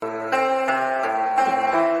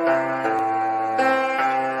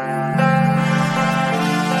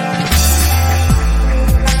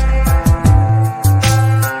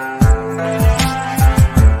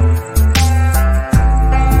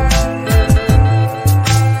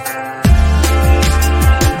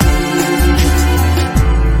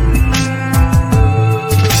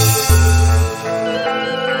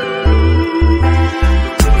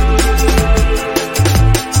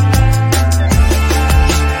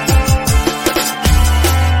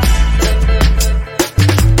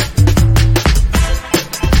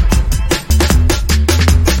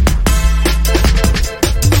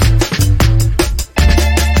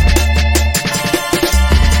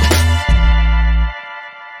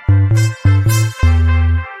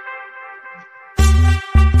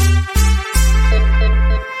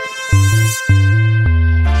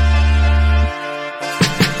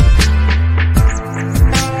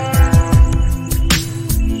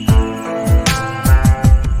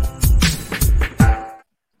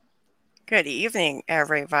Good evening,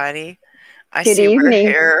 everybody. I Good see evening.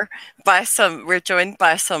 we're joined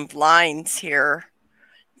by some blinds here.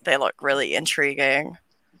 They look really intriguing.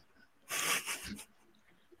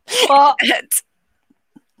 Well, It's-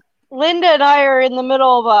 Linda and I are in the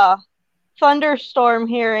middle of a thunderstorm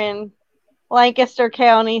here in Lancaster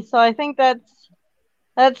County, so I think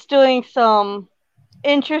that's doing some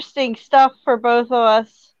interesting stuff for both of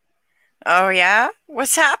us. oh, yeah?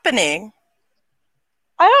 What's happening?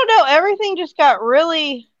 I don't know, everything just got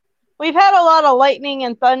really. We've had a lot of lightning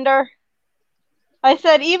and thunder. I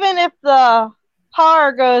said even if the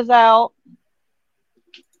power goes out,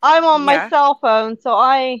 I'm on my Yeah. cell phone, so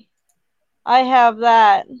I have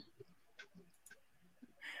that.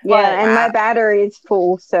 Yeah, But and my Wow. battery is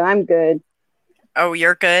full, so I'm good. Oh,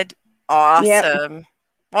 you're good? Yep. Awesome.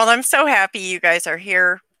 Well, I'm so happy you guys are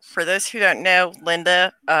here. For those who don't know,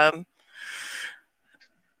 Linda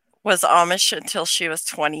was Amish until she was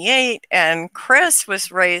 28, and Chris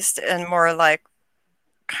was raised in more like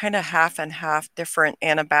kind of half and half different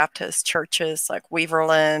Anabaptist churches like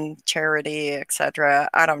Weaverland, Charity,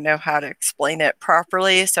 etc. I don't know how to explain it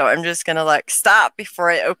properly, so I'm just gonna stop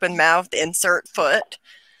before I open mouth, insert foot.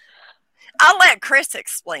 I'll let Chris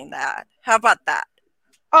explain that. How about that?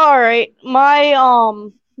 all right, my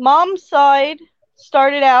mom's side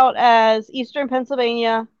started out as Eastern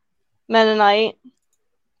Pennsylvania Mennonite,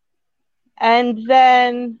 and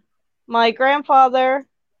then my grandfather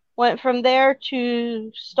went from there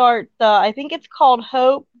to start I think it's called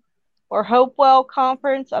Hope or Hopewell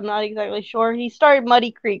Conference. I'm not exactly sure. He started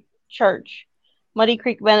Muddy Creek Church, Muddy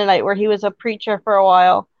Creek Mennonite, where he was a preacher for a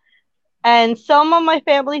while. And some of my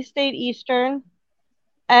family stayed Eastern,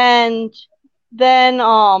 and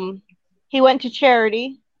then he went to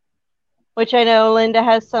Charity, which I know Linda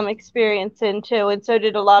has some experience in too, and so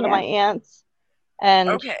did a lot of Yeah. my aunts. And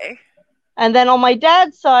Okay. and then on my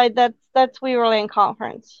dad's side, that's Weaverland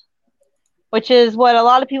Conference, which is what a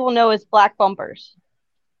lot of people know as Black Bumpers.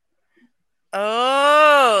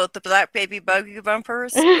 Oh, the Black Baby Buggy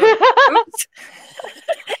Bumpers. Oops.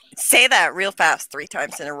 Say that real fast 3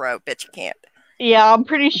 times in a row. Bitch, you can't. Yeah, I'm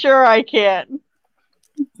pretty sure I can.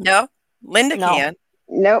 No? Linda No. can.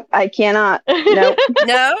 Nope, I cannot. Nope.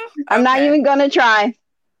 No? I'm not Okay. even gonna try.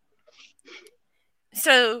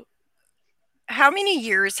 So, how many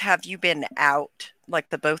years have you been out, like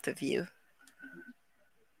the both of you?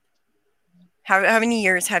 How many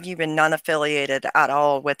years have you been non-affiliated at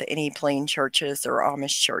all with any plain churches or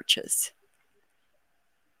Amish churches?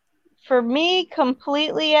 For me,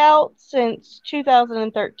 completely out since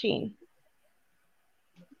 2013.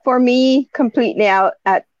 For me, completely out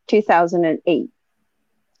at 2008.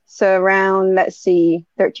 So around, let's see,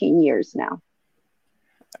 13 years now.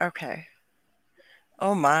 Okay.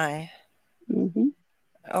 Oh my. hmm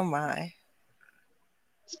Oh my.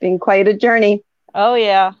 It's been quite a journey. Oh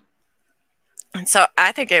yeah. And so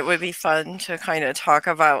I think it would be fun to kind of talk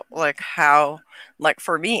about how,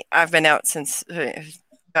 for me, I've been out since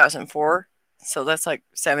 2004. So that's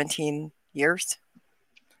 17 years.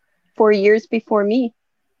 4 years before me.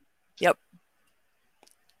 Yep.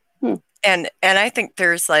 Hmm. And I think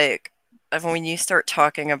there's when you start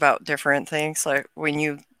talking about different things, like when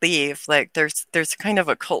you leave, there's kind of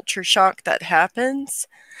a culture shock that happens.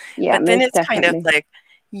 Yeah, But then most it's kind of definitely.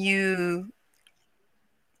 you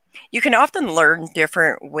can often learn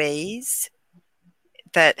different ways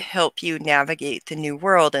that help you navigate the new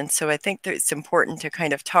world. And so I think that it's important to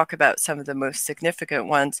kind of talk about some of the most significant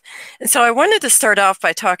ones. And so I wanted to start off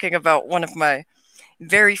by talking about one of my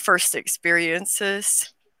very first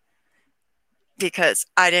experiences, because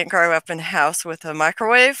I didn't grow up in a house with a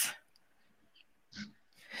microwave.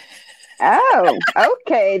 Oh,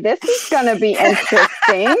 okay. This is gonna be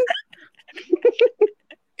interesting.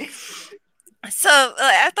 So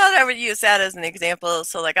I thought I would use that as an example.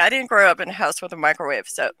 So I didn't grow up in a house with a microwave.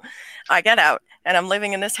 So I get out and I'm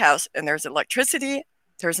living in this house, and there's electricity,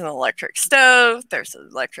 there's an electric stove, there's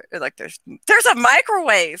there's a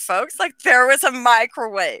microwave, folks. There was a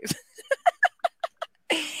microwave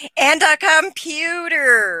and a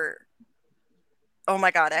computer. Oh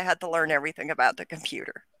my God, I had to learn everything about the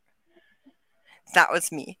computer. That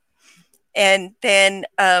was me. And then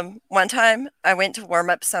one time I went to warm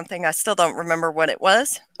up something. I still don't remember what it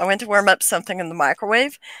was. I went to warm up something in the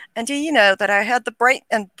microwave. And do you know that I had the bright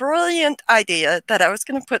and brilliant idea that I was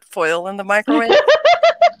going to put foil in the microwave?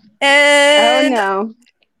 Oh And no.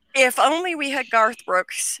 if only we had Garth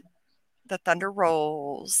Brooks, The Thunder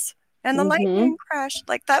Rolls, and the lightning crashed.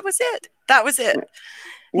 That was it. That was it.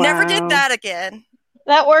 Wow. Never did that again.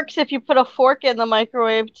 That works if you put a fork in the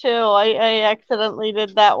microwave too. I accidentally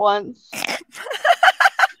did that once.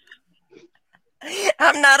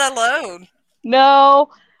 I'm not alone. No.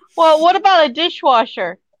 Well, what about a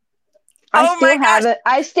dishwasher? Oh my gosh.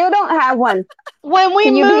 I still don't have one. When we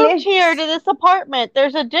Can you moved believe- here to this apartment,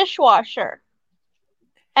 there's a dishwasher.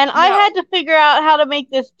 And I No. had to figure out how to make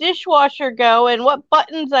this dishwasher go and what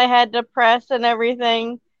buttons I had to press and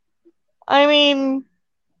everything. I mean,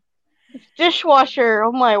 this dishwasher,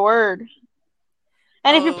 oh my word.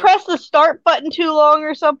 And if you Oh. press the start button too long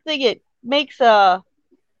or something, it makes a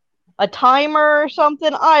timer or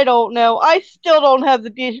something. I don't know. I still don't have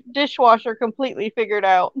the dishwasher completely figured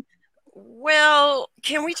out. Well,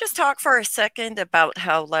 can we just talk for a second about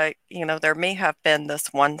how, like, there may have been this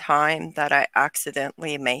one time that I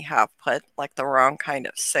accidentally may have put, like, the wrong kind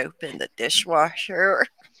of soap in the dishwasher.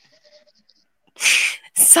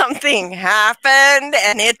 Something happened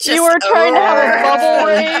and it just You were trying to have a bubble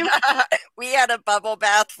wave? We had a bubble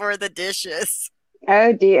bath for the dishes.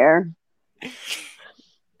 Oh dear.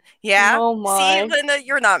 Yeah. Oh my. See, Linda,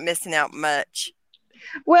 you're not missing out much.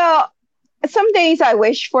 Well, some days I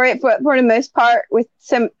wish for it, but for the most part, with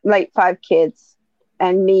some like 5 kids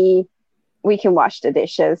and me, we can wash the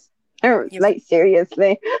dishes. Like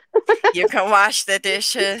seriously. You can wash the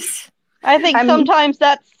dishes. I think sometimes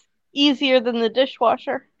that's easier than the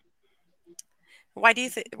dishwasher. Why do you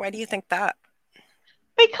think that?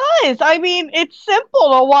 Because, I mean, it's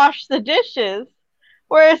simple to wash the dishes.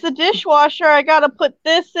 Whereas the dishwasher, I gotta put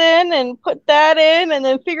this in and put that in and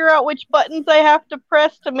then figure out which buttons I have to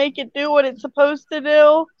press to make it do what it's supposed to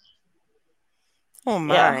do. Oh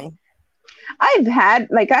my. Yeah.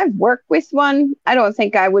 I've worked with one. I don't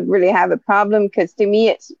think I would really have a problem because to me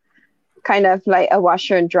it's kind of like a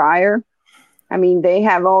washer and dryer. I mean, they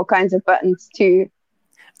have all kinds of buttons too.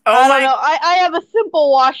 I don't know. I have a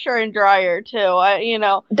simple washer and dryer too.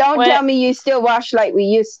 Don't tell me you still wash like we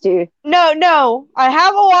used to. No. I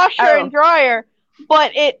have a washer and dryer,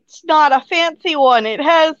 but it's not a fancy one. It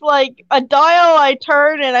has like a dial I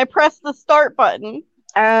turn and I press the start button.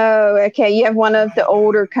 Oh, okay. You have one of the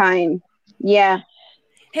older kind. Yeah.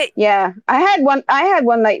 Hey. Yeah. I had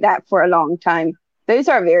one like that for a long time. Those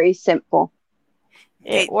are very simple.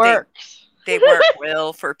 It works. They work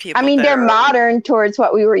well for people. I mean, they're modern towards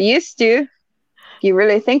what we were used to. If you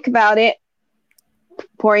really think about it.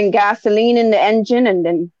 Pouring gasoline in the engine and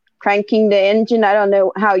then cranking the engine. I don't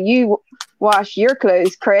know how you wash your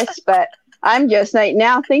clothes, Chris, but I'm just like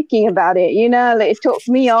now thinking about it. It took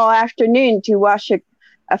me all afternoon to wash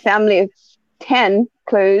a family of 10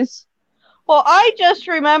 clothes. Well, I just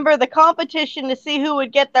remember the competition to see who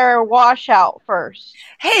would get their wash out first.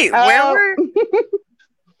 Hey, where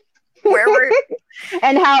were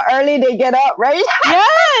and how early they get up, right?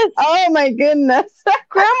 Yes. Oh my goodness.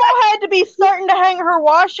 Grandma had to be starting to hang her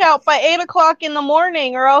wash out by 8 o'clock in the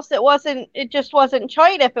morning, or else it just wasn't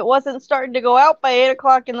tight if it wasn't starting to go out by 8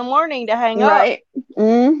 o'clock in the morning to hang up. Right.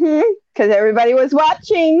 Because everybody was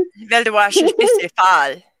watching. Väl du washes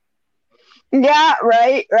fall. Ja,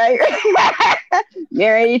 right.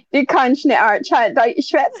 Mary, du kannst nicht Deutsch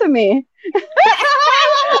schwätzen mir.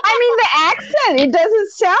 I mean, the accent, it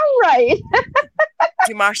doesn't sound right.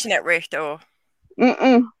 Du machst nicht recht, oh.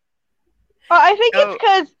 Mm-mm. Well, I think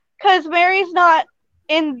it's because Mary's not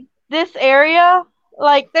in this area.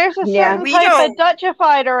 Like, there's a certain type of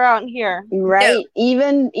Dutchified around here. Right. No.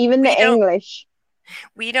 Even the English.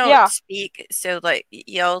 We don't speak, so like,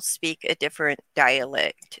 y'all speak a different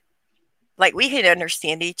dialect. Like, we can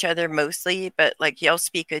understand each other mostly, but like, y'all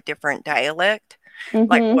speak a different dialect.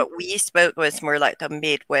 Like, what we spoke was more like the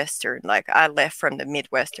Midwestern. Like, I left from the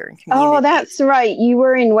Midwestern community. Oh, that's right. You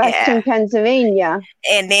were in Western Pennsylvania.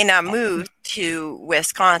 And then I moved to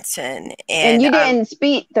Wisconsin. And you didn't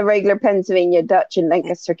speak the regular Pennsylvania Dutch in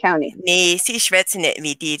Lancaster County. Nee, sie schwätzen nicht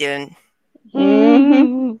wie die tun.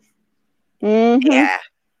 Yeah.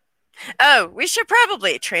 Oh, we should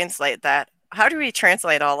probably translate that. How do we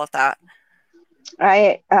translate all of that?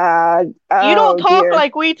 You don't talk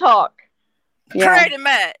like we talk. Yeah. Pretty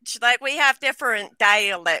much. Like, we have different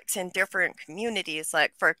dialects in different communities.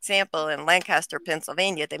 Like, for example, in Lancaster,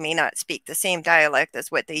 Pennsylvania, they may not speak the same dialect as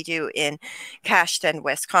what they do in Cashton,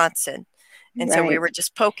 Wisconsin. And so we were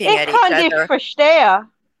just poking at each other. Verstehe.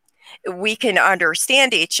 We can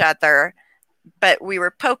understand each other, but we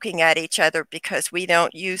were poking at each other because we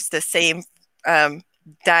don't use the same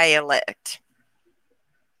dialect.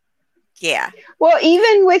 Yeah. Well,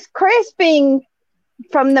 even with Chris being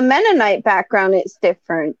from the Mennonite background, it's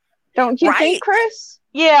different. Don't you think, Chris?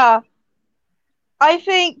 Yeah. I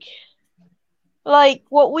think, like,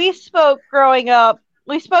 what we spoke growing up,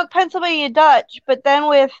 we spoke Pennsylvania Dutch, but then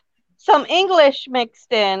with some English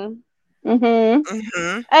mixed in. Mm-hmm.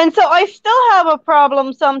 Mm-hmm. And so I still have a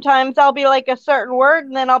problem sometimes. I'll be like a certain word,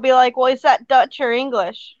 and then I'll be like, well, is that Dutch or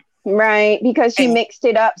English? Right, because you And- mixed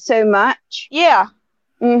it up so much. Yeah.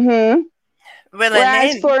 Mm-hmm. Well, and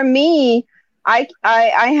Whereas then for me, I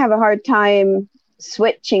have a hard time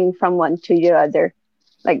switching from one to the other.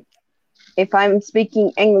 Like if I'm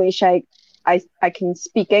speaking English, I can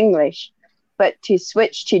speak English, but to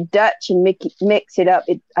switch to Dutch and mix it up,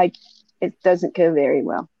 it doesn't go very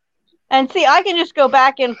well. And see, I can just go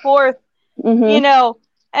back and forth, Mm-hmm. you know,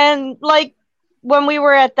 and like when we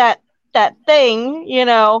were at that thing, you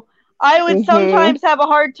know, I would Mhm. sometimes have a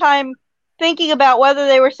hard time thinking about whether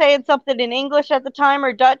they were saying something in English at the time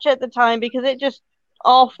or Dutch at the time because it just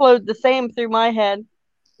all flowed the same through my head.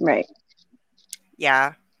 Right.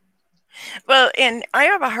 yeah. Well, and I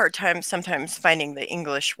have a hard time sometimes finding the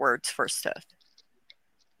English words for stuff.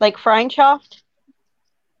 Like Freundschaft.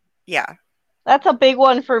 Yeah. That's a big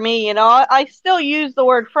one for me. You know, I still use the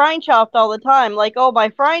word Freundschaft all the time. Like, oh, my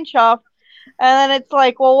Freundschaft. And then it's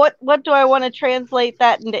like, well, what do I want to translate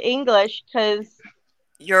that into English? Because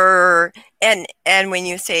and when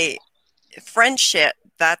you say friendship,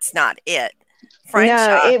 that's not it.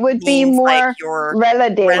 Friendship it would be means more like your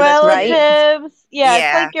relatives, right? relatives, yeah, it's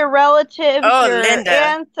Yeah. like your relatives, Oh, your Linda.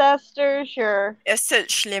 ancestors, your. It's så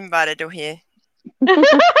schlimm bara då här.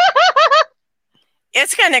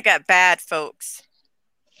 It's gonna get bad, folks.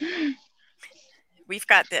 We've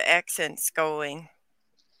got the accents going.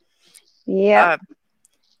 Yeah.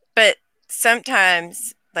 But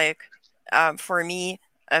sometimes, like, for me,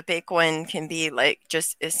 a big one can be like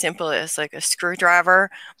just as simple as like a screwdriver,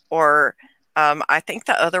 or I think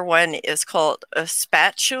the other one is called a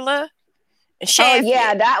spatula. Oh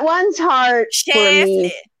yeah, that one's hard for me.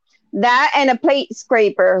 Schäfle. That and a plate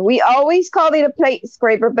scraper. We always call it a plate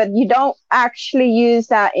scraper, but you don't actually use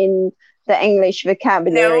that in the English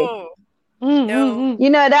vocabulary. No. You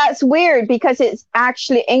know, that's weird because it's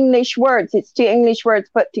actually English words. It's two English words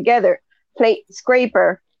put together. Plate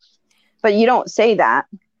scraper. But you don't say that.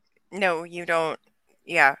 No, you don't.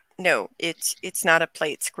 Yeah, no, it's not a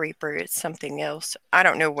plate scraper. It's something else. I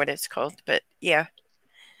don't know what it's called, but yeah.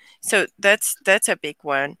 So that's a big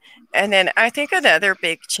one. And then I think another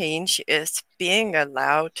big change is being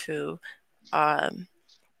allowed to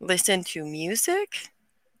listen to music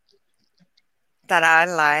that I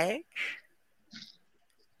like.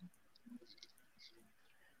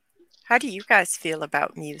 How do you guys feel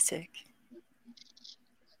about music?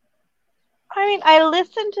 I mean, I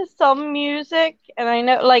listen to some music, and I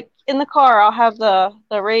know, like in the car, I'll have the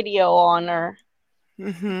radio on,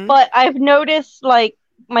 Mm-hmm. but I've noticed like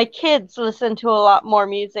my kids listen to a lot more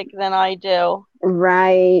music than I do.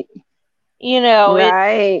 Right. You know,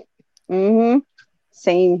 Right. Mm-hmm.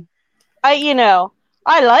 Same. I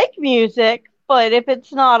like music, but if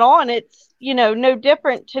it's not on, it's, no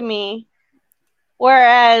different to me.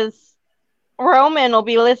 Whereas Roman will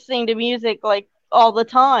be listening to music like all the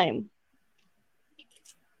time.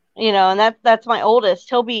 And that's my oldest.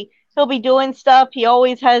 He'll be doing stuff. He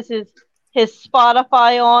always has his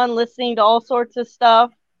Spotify on, listening to all sorts of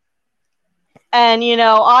stuff. And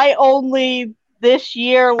I only this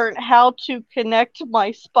year learned how to connect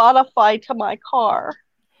my Spotify to my car.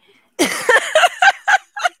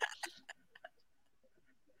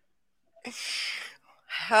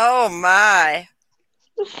 Oh my.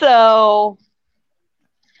 So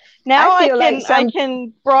now I feel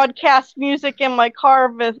can broadcast music in my car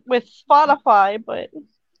with Spotify, but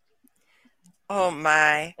Oh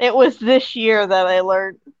my. it was this year that I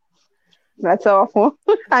learned. That's awful.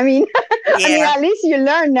 I mean, Yeah. at least you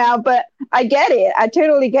learn now, but I get it. I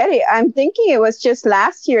totally get it. I'm thinking it was just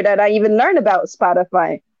last year that I even learned about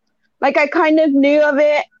Spotify. Like I kind of knew of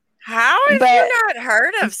it. How have you not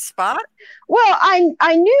heard of Spot? Well,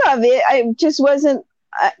 I knew of it. I just wasn't.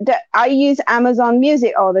 I use Amazon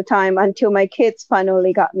Music all the time until my kids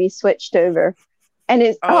finally got me switched over, and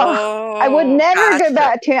it's. I would never go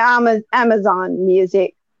back to Amazon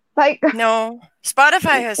Music. Like no,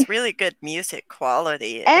 Spotify has really good music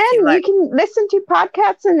quality, and you can listen to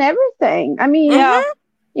podcasts and everything. I mean,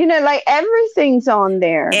 like everything's on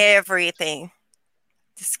there. Everything.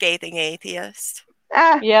 The Scathing Atheist.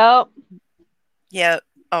 Yep. Yep.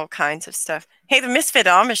 All kinds of stuff. Hey, the Misfit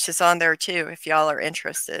Amish is on there too, if y'all are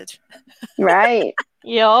interested. Right.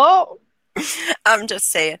 Yep. I'm just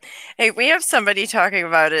saying. Hey, we have somebody talking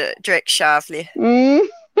about it, Drake Shafley.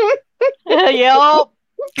 Yep.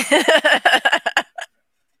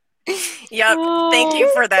 Yep. Thank you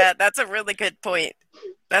for that. That's a really good point.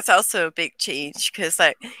 That's also a big change because,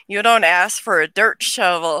 like, you don't ask for a dirt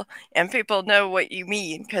shovel and people know what you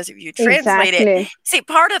mean because if you translate it, Exactly. see,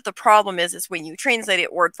 part of the problem is when you translate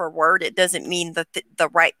it word for word, it doesn't mean the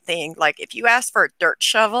right thing. Like, if you ask for a dirt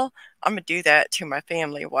shovel, I'm gonna do that to my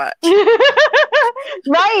family. Watch.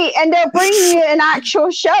 Right, and they'll bring you an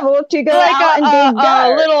actual shovel to go Like out and dig a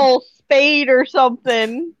dirt. little spade or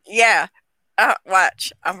something. Yeah.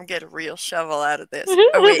 Watch. I'm gonna get a real shovel out of this.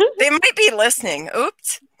 Oh wait, they might be listening.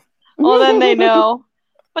 Oops. Well, then they know.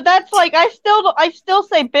 But that's like I still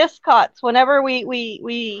say biscuits whenever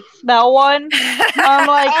we smell one. I'm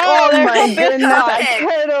like, oh, Oh there's my some goodness, I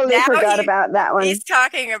biscuits. totally Now forgot about that one. He's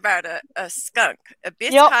talking about a skunk. A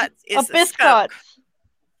biscuit Yep, is a a skunk. biscuits.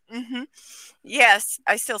 Mm-hmm. Yes,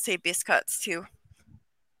 I still say biscuits too.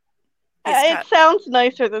 It sounds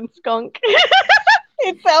nicer than skunk.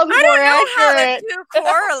 It sounds I more don't know accurate. how the two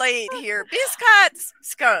correlate here. Biscuits,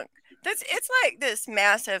 skunk. It's like this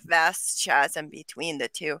massive, vast chasm between the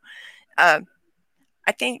two. I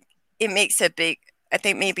think it makes a big. I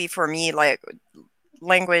think maybe for me, like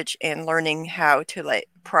language and learning how to like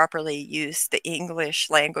properly use the English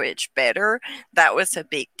language better, that was a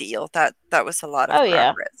big deal. That was a lot of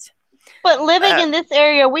progress. But living in this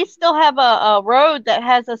area, we still have a road that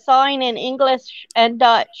has a sign in English and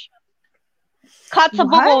Dutch.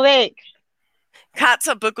 Katzenbuckelweg.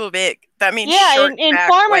 Katzenbuckelweg. That means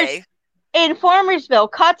in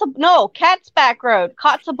Farmersville. Cat's Back Road.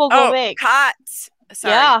 Katzenbuckelweg. Oh, Katz.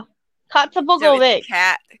 Sorry. Yeah. Katzenbuckelweg.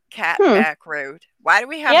 So Cat Back Road. Why do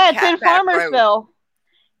we have a Cat it's in Back Farmersville. Road?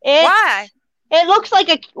 Why? It looks like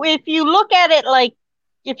if you look at it like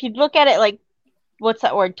what's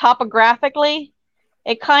that word? Topographically,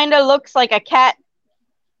 it kind of looks like a cat,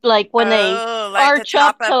 like when they arch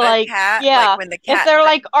up to like cat, yeah. Like when the cat if they're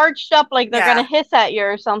like arched up, like they're gonna hiss at you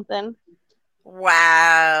or something.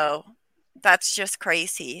 Wow, that's just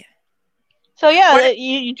crazy. So yeah,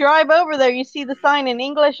 you drive over there, you see the sign in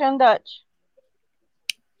English and Dutch.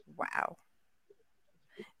 Wow.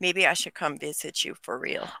 Maybe I should come visit you for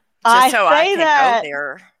real. I can go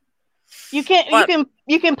there. You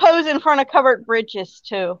can pose in front of covered bridges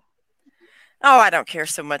too. Oh, I don't care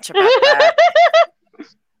so much about that.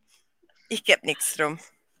 Ich geb nichts drum.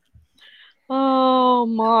 Oh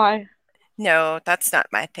my. No, that's not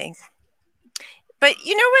my thing. But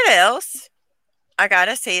you know what else? I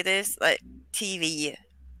gotta say this, like TV.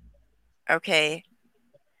 Okay.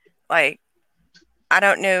 Like, I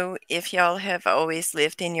don't know if y'all have always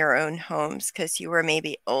lived in your own homes because you were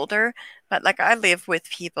maybe older, but like I lived with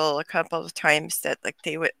people a couple of times that like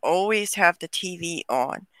they would always have the TV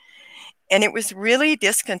on. And it was really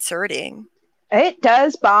disconcerting. It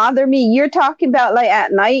does bother me. You're talking about like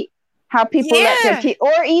at night, how people let their TV,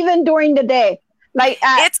 or even during the day. Like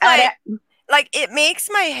like it makes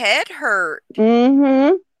my head hurt.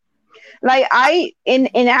 Mm-hmm. Like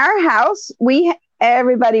in our house, we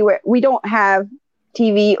don't have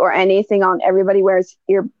TV or anything on. Everybody wears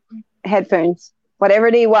ear headphones.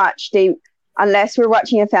 Whatever they watch, unless we're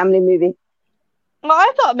watching a family movie. Well,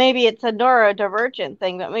 I thought maybe it's a neurodivergent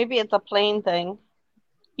thing, but maybe it's a plain thing.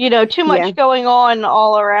 You know, too much going on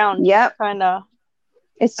all around. Yep. Kind of.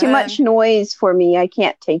 It's too much noise for me. I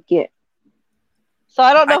can't take it. So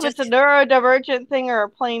I don't know if it's a neurodivergent thing or a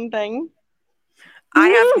plain thing. I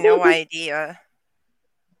have no idea.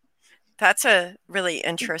 That's a really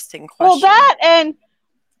interesting question. Well, that and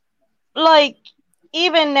like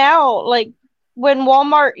even now, like when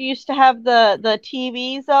Walmart used to have the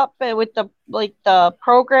TVs up with the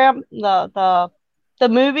program, the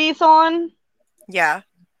movies on. Yeah.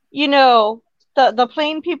 You know, the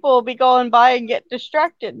plain people will be going by and get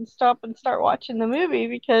distracted and stop and start watching the movie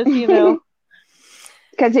because, you know.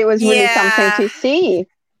 Because it was really something to see.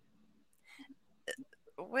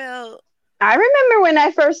 Well, I remember when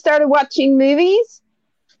I first started watching movies.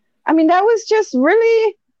 I mean, that was just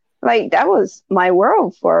really, like, that was my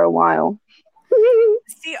world for a while.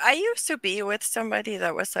 See, I used to be with somebody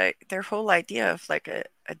that was like, their whole idea of like a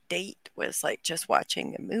date was like just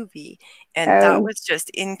watching a movie. And that was just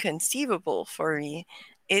inconceivable for me.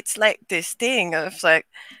 It's like this thing of like,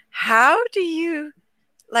 how do you,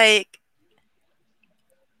 like,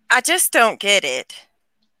 I just don't get it.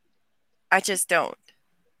 I just don't.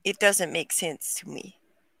 It doesn't make sense to me.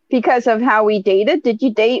 Because of how we dated? Did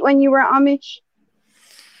you date when you were Amish?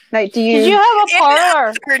 Like, did you have a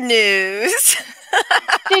parlor? For news.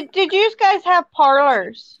 did you guys have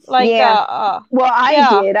parlors? Like, well,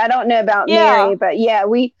 I did. I don't know about Mary, but yeah,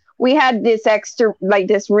 we had this extra, like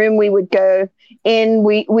this room we would go in.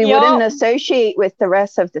 We wouldn't associate with the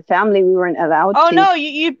rest of the family. We weren't allowed to. Oh no,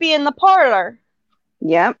 you'd be in the parlor.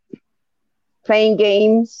 Yep. Playing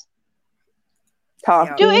games.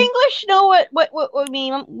 talking. Do English know what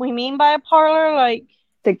we mean by a parlor? Like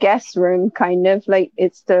the guest room, kind of like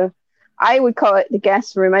it's the. I would call it the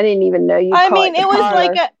guest room. I didn't even know you. I call mean, it was parlor.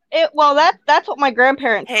 like that's what my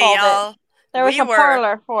grandparents Hey, called y'all. it. There was a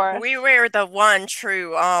parlor for us. We were the one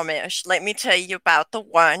true Amish. Let me tell you about the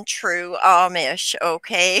one true Amish,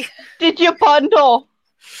 okay? Did you bundle?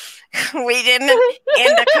 We didn't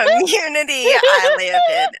in the community I live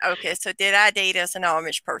in. Okay, so did I date as an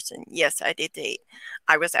Amish person? Yes, I did date.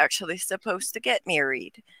 I was actually supposed to get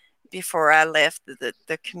married before I left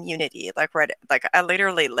the community. Like I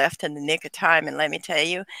literally left in the nick of time. And let me tell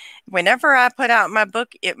you, whenever I put out my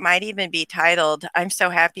book, it might even be titled, "I'm so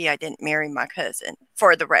happy I didn't marry my cousin,"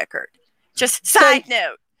 for the record. Just side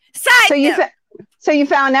note. So you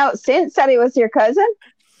found out since that it was your cousin?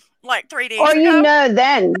 Like 3 days or ago? you know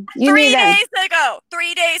then? You 3 days ago.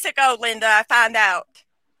 3 days ago, Linda, I found out.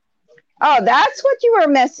 Oh, that's what you were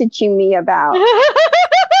messaging me about.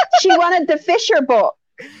 She wanted the Fisher book.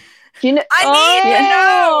 You know,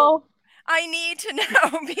 I need to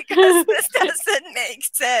know because this doesn't make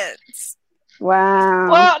sense.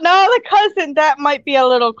 Wow. Well, no, the cousin, that might be a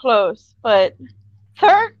little close, but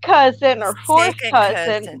third cousin or fourth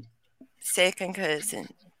cousin. Second cousin.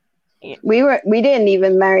 We didn't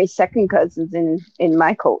even marry second cousins in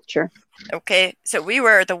my culture. Okay, so we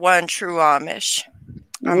were the one true Amish.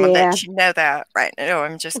 I'm gonna let you know that right now. No,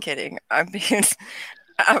 I'm just kidding. I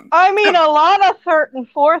mean, a lot of third and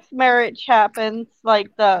fourth marriage happens, like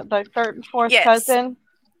the third and fourth cousin.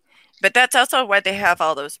 But that's also why they have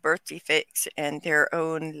all those birth defects and their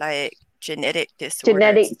own like genetic disorders.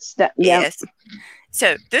 Genetic stuff. Yes.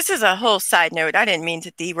 So this is a whole side note. I didn't mean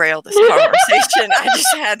to derail this conversation. I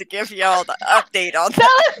just had to give y'all the update on that.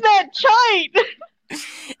 Tell us that chite.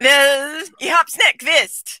 Ich hab's nicht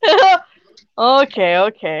gewusst.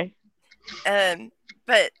 Okay.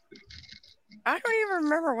 But I don't even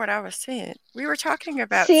remember what I was saying. We were talking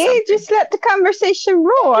about just let the conversation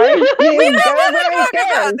roll. We don't want to talk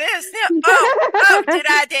about this. No. Oh, did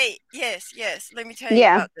I date? Yes. Let me tell you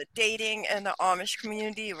about the dating in the Amish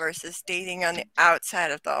community versus dating on the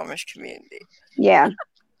outside of the Amish community. Yeah.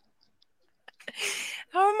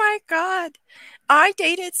 Oh my God. I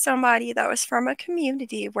dated somebody that was from a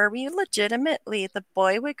community where we legitimately, the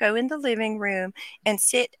boy would go in the living room and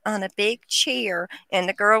sit on a big chair, and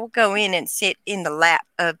the girl would go in and sit in the lap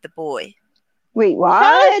of the boy. Wait, what?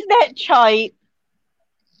 How is that chite?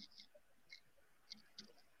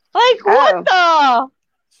 Like, what the?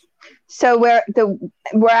 So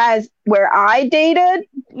whereas where I dated,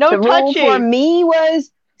 no the touching. rule for me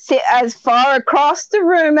was sit as far across the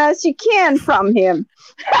room as you can from him.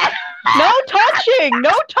 No touching.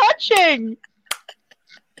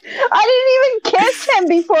 I didn't even kiss him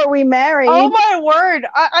before we married. Oh my word.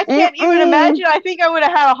 I can't even imagine. I think I would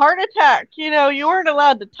have had a heart attack. You weren't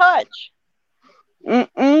allowed to touch. Oh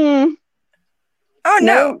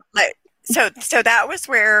no. Like, so that was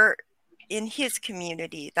where in his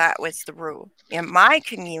community that was the rule. In my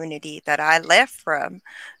community that I left from,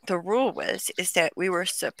 the rule is that we were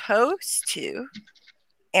supposed to,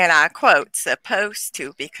 and I quote, supposed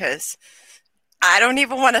to, because I don't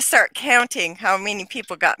even want to start counting how many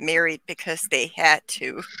people got married because they had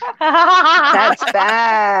to. That's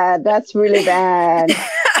bad. That's really bad.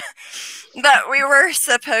 But we were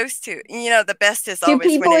supposed to. The best is always. Do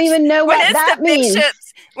people even know what that means?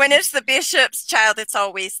 When it's the bishop's child, it's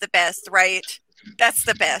always the best, right? That's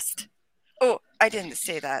the best. Oh, I didn't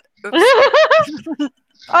say that. Oops.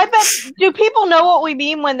 I bet. Do people know what we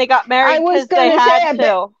mean when they got married? I was going to say,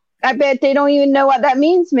 I bet they don't even know what that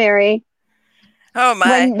means, Mary. Oh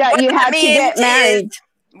my! You had to get married.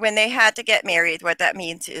 When they had to get married, what that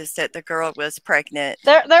means is that the girl was pregnant.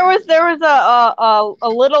 There was a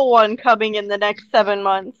little one coming in the next 7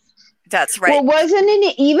 months. That's right. Well, wasn't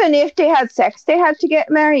it even if they had sex, they had to get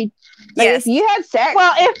married? Like yes. If you had sex,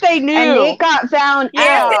 well, if they knew, and it got found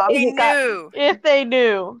out. If they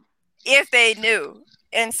knew.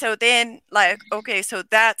 And so then, like, okay, so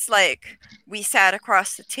that's like we sat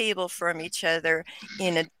across the table from each other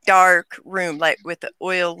in a dark room, like with the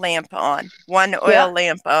oil lamp on, one oil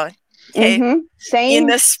lamp on. Okay, Same in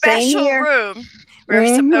the special same room.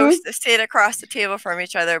 We're supposed to sit across the table from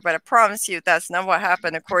each other, but I promise you that's not what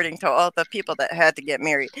happened according to all the people that had to get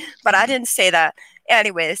married. But I didn't say that.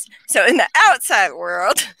 Anyways, so in the outside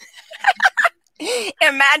world,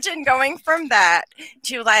 imagine going from that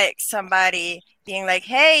to like somebody being like,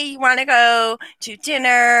 hey, you want to go to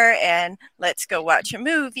dinner and let's go watch a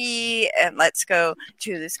movie and let's go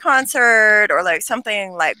to this concert or like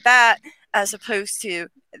something like that, as opposed to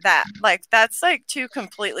that. Like, that's like two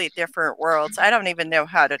completely different worlds. I don't even know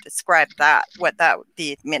how to describe that, what that would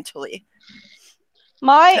be mentally.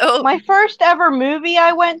 My first ever movie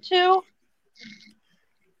I went to,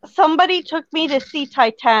 somebody took me to see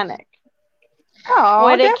Titanic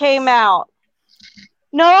when it came out.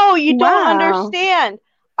 No, you don't understand.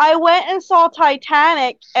 I went and saw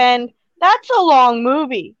Titanic, and that's a long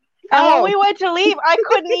movie. And when we went to leave, I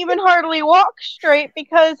couldn't even hardly walk straight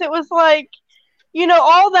because it was like,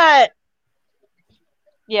 all that.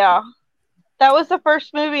 Yeah. That was the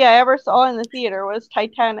first movie I ever saw in the theater was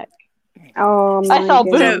Titanic. Oh, my I saw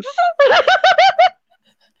goodness.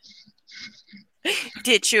 boobs.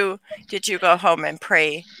 Did you go home and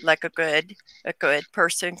pray like a good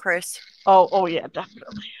person, Chris? Oh yeah,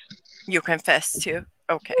 definitely. You confess to?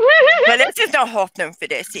 Okay. Men det är inte hoppning för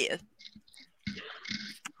det ser.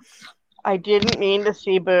 I didn't mean to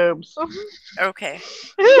see boobs. Okay.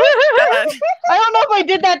 I don't know if I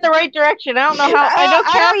did that the right direction. I don't know how.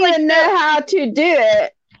 I don't even know how to do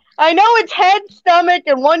it. I know it's head, stomach,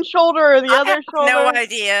 and one shoulder or the other shoulder. No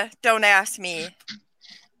idea. Don't ask me.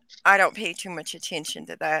 I don't pay too much attention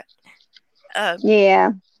to that.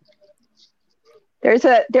 Yeah. There's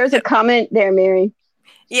a comment there, Mary.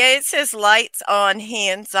 Yeah, it says lights on,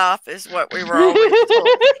 hands off is what we were always told.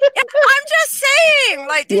 Yeah, I'm just saying,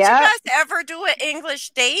 like, did you guys ever do an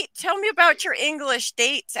English date? Tell me about your English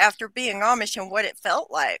dates after being Amish and what it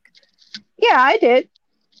felt like. Yeah, I did.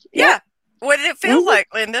 Yeah. What did it feel like,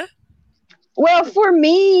 Linda? Well, for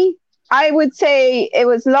me, I would say it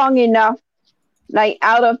was long enough, like,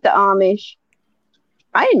 out of the Amish.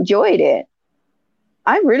 I enjoyed it.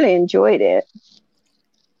 I really enjoyed it.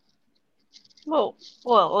 Well,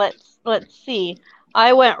 let's see.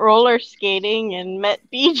 I went roller skating and met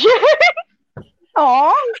BJ.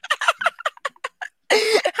 Aw.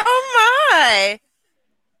 Oh my!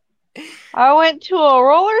 I went to a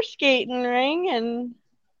roller skating ring and,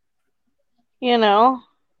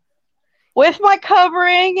 with my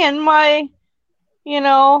covering and my, and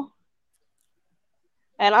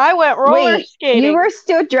I went roller skating. You were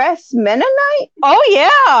still dressed Mennonite? Oh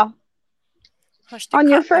yeah. On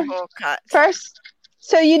your first,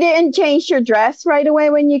 so you didn't change your dress right away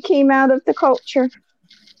when you came out of the culture?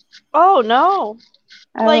 Oh no!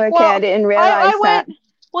 I didn't realize that.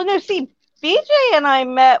 Well, no, see, BJ and I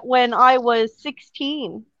met when I was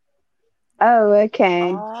 16. Oh,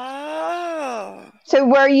 okay. Oh. So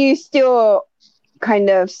were you still kind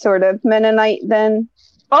of, sort of Mennonite then?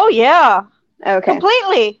 Oh yeah. Okay.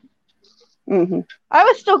 Completely. Mm-hmm. I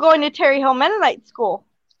was still going to Terry Hill Mennonite School.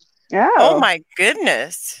 Oh my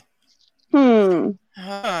goodness. Huh.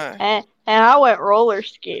 And I went roller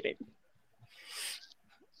skating.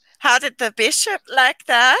 How did the bishop like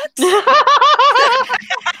that?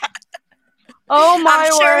 Oh my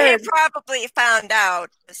I'm sure word. he probably found out,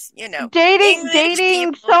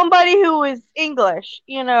 dating somebody who was English,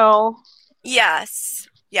 Yes.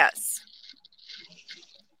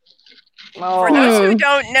 Oh. For those who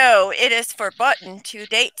don't know, it is forbidden to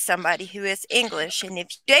date somebody who is English. And if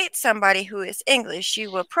you date somebody who is English, you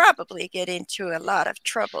will probably get into a lot of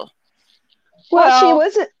trouble. Well, she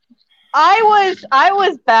wasn't. I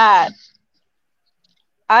was bad.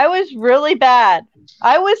 I was really bad.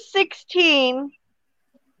 I was 16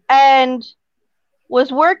 and was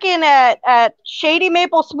working at Shady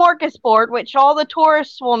Maple Smorgasbord, which all the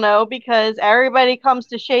tourists will know because everybody comes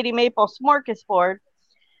to Shady Maple Smorgasbord.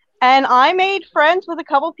 And I made friends with a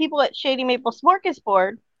couple people at Shady Maple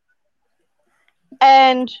Smorgasbord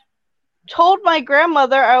and told my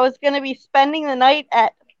grandmother I was going to be spending the night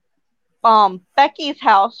at Becky's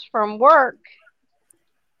house from work.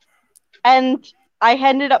 And I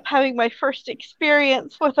ended up having my first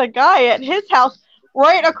experience with a guy at his house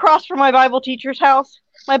right across from my Bible teacher's house.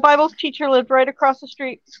 My Bible teacher lived right across the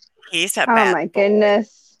street. He's a bad boy. Oh my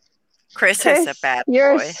goodness. Chris is a bad boy.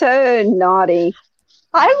 You're so naughty.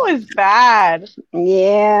 I was bad.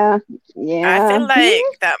 Yeah. I feel like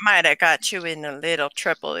that might have got you in a little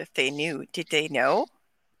trouble if they knew. Did they know?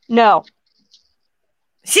 No.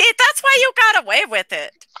 See, that's why you got away with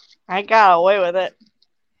it. I got away with it.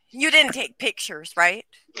 You didn't take pictures, right?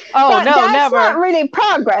 Oh, no, that's never. That's not really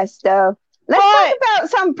progress, though. Let's talk about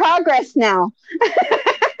some progress now.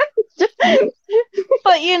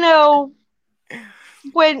 But,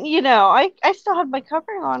 when, I still had my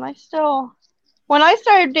covering on. When I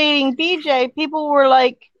started dating BJ, people were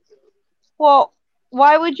like, well,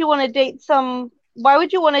 why would you want to date a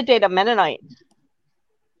Mennonite?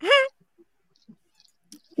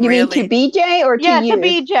 You mean to BJ or to you? Yeah, to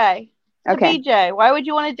BJ. Okay. To BJ. Why would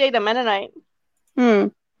you want to date a Mennonite?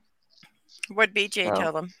 What'd BJ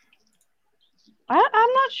tell them? I'm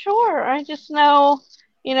not sure. I just know,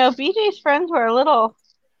 BJ's friends were a little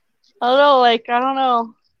like, I don't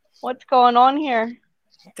know what's going on here.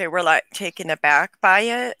 They were like taken aback by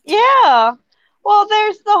it. Yeah. Well,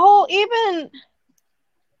 there's the whole, even,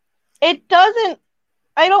 it doesn't,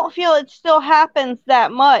 I don't feel it still happens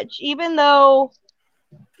that much, even though,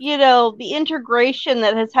 you know, the integration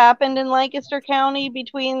that has happened in Lancaster County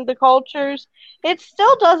between the cultures, it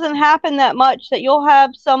still doesn't happen that much that you'll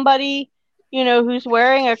have somebody, you know, who's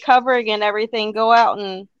wearing a covering and everything go out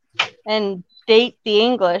and date the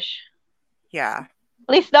English. Yeah.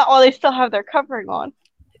 At least not while they still have their covering on.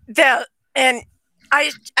 And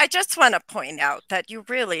I just want to point out that you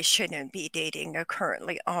really shouldn't be dating a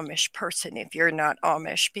currently Amish person if you're not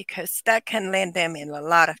Amish, because that can land them in a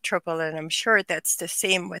lot of trouble. And I'm sure that's the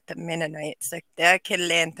same with the Mennonites. Like, that can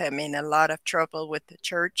land them in a lot of trouble with the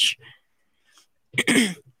church.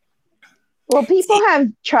 Well, people have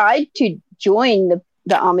tried to join the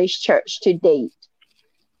Amish church to date,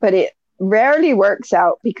 but it rarely works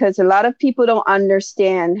out because a lot of people don't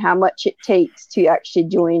understand how much it takes to actually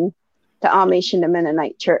join the Amish and the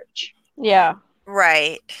Mennonite church. Yeah.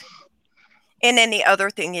 Right. And then the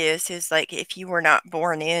other thing is like, if you were not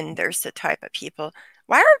born in, there's the type of people.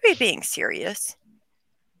 Why are we being serious?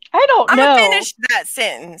 I don't know. I'm going to finish that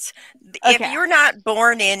sentence. Okay. If you're not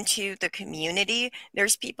born into the community,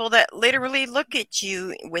 there's people that literally look at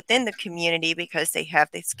you within the community because they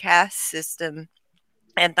have this caste system.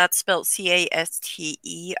 And that's spelled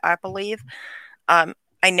C-A-S-T-E, I believe.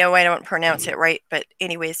 I know I don't pronounce it right, but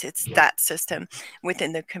anyways, it's that system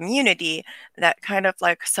within the community that kind of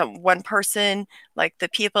like one person, like the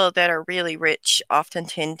people that are really rich often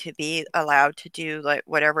tend to be allowed to do like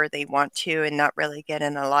whatever they want to and not really get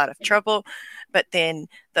in a lot of trouble. But then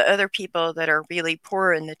the other people that are really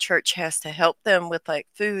poor and the church has to help them with like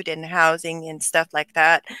food and housing and stuff like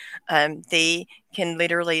that, they can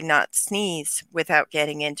literally not sneeze without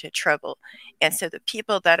getting into trouble. And so the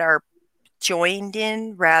people that are joined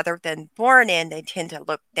in rather than born in, they tend to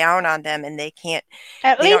look down on them, and they can't,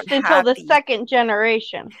 at least until the second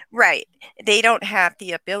generation. Right. They don't have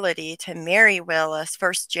the ability to marry well as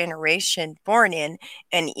first generation born in.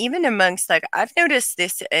 And even amongst, like, I've noticed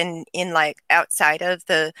this in like outside of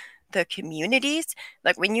the communities,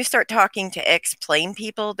 like when you start talking to ex-Plain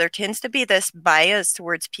people, there tends to be this bias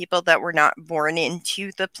towards people that were not born into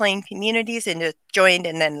the Plain communities and just joined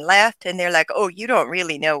and then left, and they're like, oh, you don't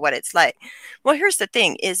really know what it's like. Well, here's the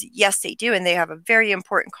thing is, yes, they do, and they have a very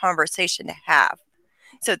important conversation to have.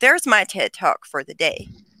 So there's my TED Talk for the day.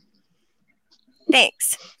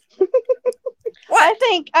 Thanks. What?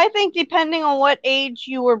 I think depending on what age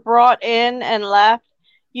you were brought in and left,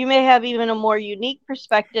 you may have even a more unique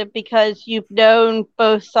perspective because you've known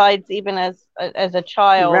both sides even as a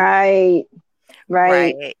child. Right.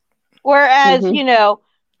 Whereas, you know,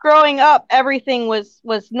 growing up, everything was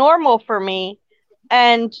normal for me.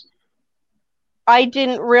 And I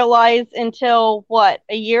didn't realize until,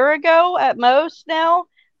 a year ago at most now,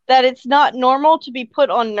 that it's not normal to be put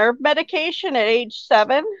on nerve medication at age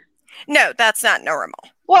 7. No, that's not normal.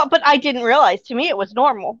 Well, but I didn't realize. To me, it was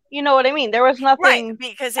normal. You know what I mean? There was nothing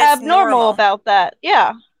because it's abnormal about that.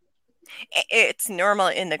 Yeah. It's normal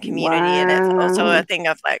in the community. Wow. And it's also a thing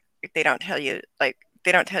of like, they don't tell you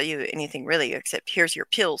anything really, except here's your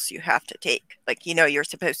pills you have to take. Like, you know, you're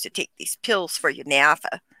supposed to take these pills for your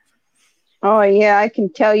NAPHA. Oh, yeah, I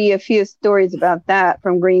can tell you a few stories about that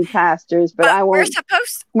from Green Pastures, but I won't.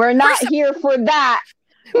 We're not here for that.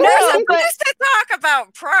 We're supposed to talk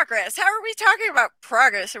about progress. How are we talking about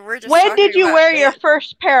progress? And we're just when did you wear your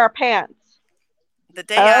first pair of pants? The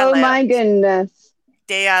day I left. Oh, my goodness.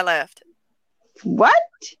 Day I left. What?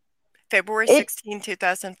 February 16,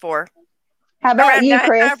 2004. How about you,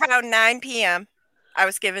 Chris? Around 9 p.m. I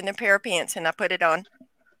was given a pair of pants and I put it on.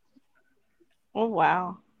 Oh,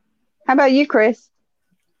 wow. How about you, Chris?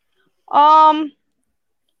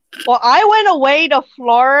 Well, I went away to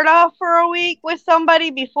Florida for a week with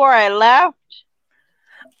somebody before I left.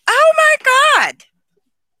 Oh my God!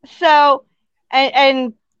 So,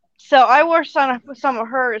 and so I wore some of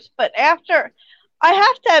hers, but after, I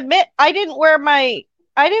have to admit, I didn't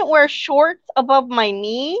wear shorts above my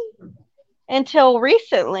knee until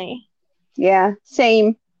recently. Yeah,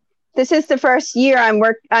 same. This is the first year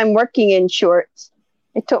I'm working in shorts.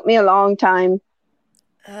 It took me a long time.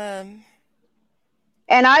 And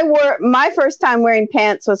my first time wearing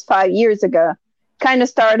pants was 5 years ago. Kind of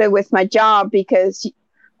started with my job because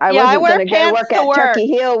I wasn't going to go work at Turkey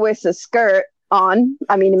Hill with a skirt on.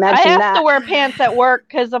 I mean, imagine that. I have to wear pants at work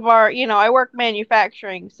because of our, I work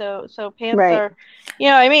manufacturing. So pants are,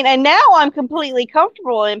 I mean, and now I'm completely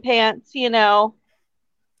comfortable in pants, walking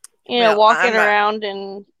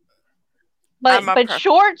around but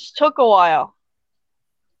shorts took a while.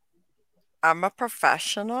 I'm a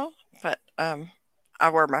professional, but I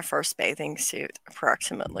wore my first bathing suit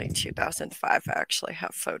approximately 2005. I actually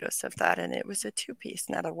have photos of that, and it was a 2-piece,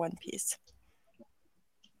 not a 1-piece.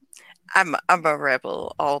 I'm a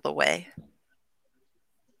rebel all the way.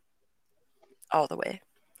 All the way.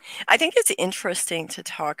 I think it's interesting to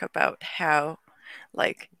talk about how,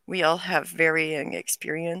 like, we all have varying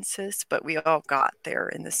experiences, but we all got there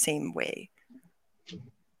in the same way.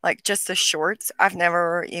 Like, just the shorts, I've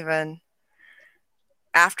never even,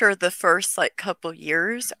 after the first, like, couple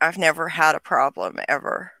years, I've never had a problem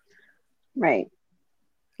ever. Right.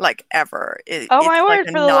 Like, ever. Oh my word,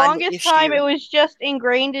 like for the longest time, it was just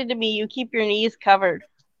ingrained into me, you keep your knees covered.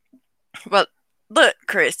 Well, look,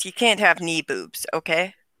 Chris, you can't have knee boobs,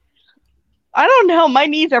 okay? I don't know, my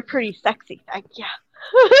knees are pretty sexy, thank you.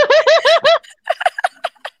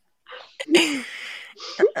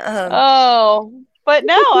 But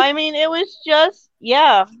no, I mean, it was just,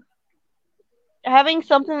 yeah. Having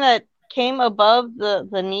something that came above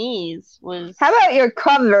the knees was... How about your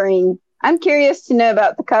covering? I'm curious to know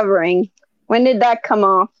about the covering. When did that come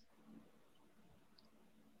off?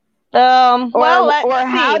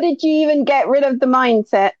 How did you even get rid of the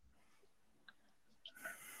mindset?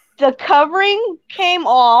 The covering came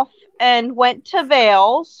off and went to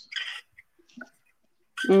veils.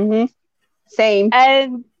 Mm-hmm. Same.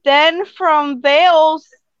 And then from veils,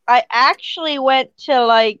 I actually went to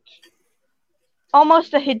like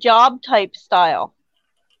almost a hijab type style.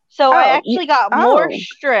 So I actually got more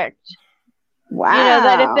strict. Wow. You know,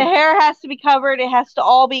 that if the hair has to be covered, it has to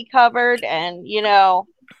all be covered, and you know.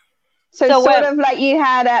 So sort of like you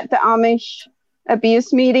had at the Amish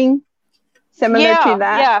abuse meeting? Similar to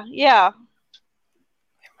that? Yeah.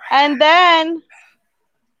 And then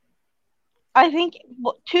I think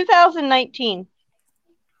 2019.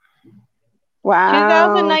 Wow.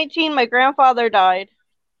 2019, my grandfather died.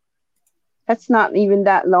 That's not even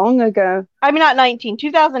that long ago. I mean, not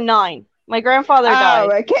 2009. My grandfather died.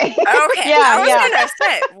 Oh, okay. Okay. I was going to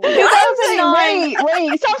say. 2009.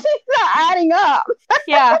 Wait. Something's not adding up.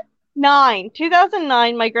 Yeah.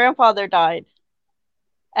 2009, my grandfather died.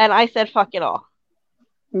 And I said, fuck it all.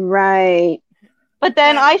 Right. But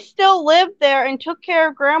then I still lived there and took care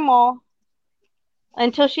of grandma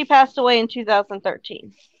until she passed away in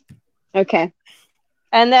 2013. Okay.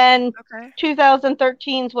 And then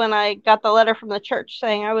 2013 is when I got the letter from the church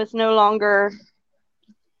saying I was no longer...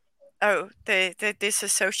 Oh, they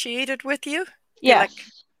disassociated with you? Yes.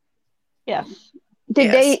 Yes.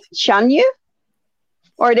 Did they shun you?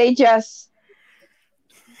 Or they just...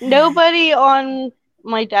 Nobody on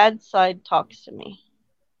my dad's side talks to me.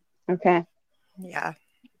 Okay. Yeah.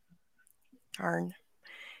 Darn.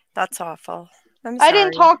 That's awful. I'm sorry. I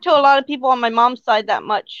didn't talk to a lot of people on my mom's side that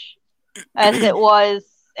much as it was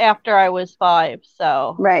after I was 5,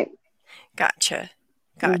 so... Right. Gotcha.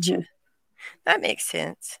 Mm-hmm. That makes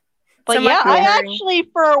sense. But so I actually,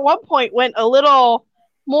 for one point, went a little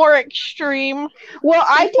more extreme. Well,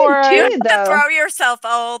 I did too, you have to throw yourself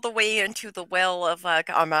all the way into the well of, like,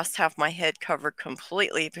 I must have my head covered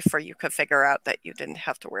completely before you could figure out that you didn't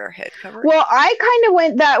have to wear a head cover. Well, I kind of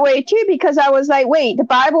went that way too, because I was like, wait, the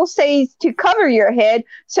Bible says to cover your head,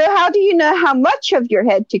 so how do you know how much of your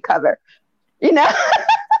head to cover? You know?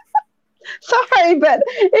 Sorry, but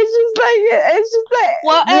it's just like.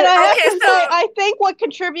 Well, and I have to say, I think what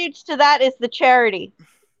contributes to that is the charity.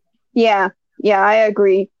 Yeah, I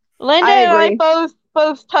agree. Linda and I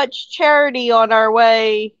both touched charity on our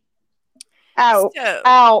way out.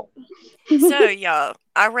 So, y'all,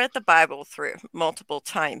 I read the Bible through multiple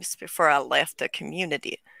times before I left the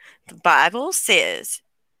community. The Bible says,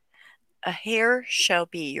 "A hair shall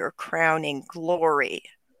be your crowning glory."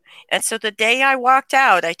 And so the day I walked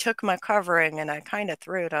out, I took my covering and I kind of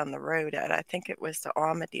threw it on the road at, I think it was the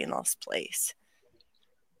Armadillo's place.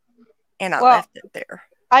 And I left it there.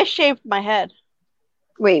 I shaved my head.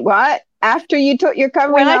 Wait, what? After you took your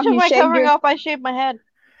covering off? When I took my covering off, I shaved my head.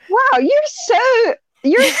 Wow, you're so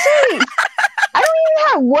I don't even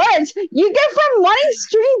have words. You get from one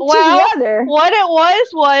extreme to the other. What it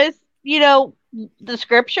was, you know, the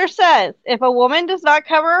scripture says, if a woman does not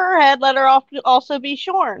cover her head, let her also be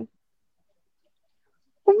shorn.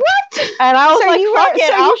 What? And I was fuck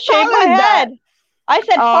it, I'll shave my head. I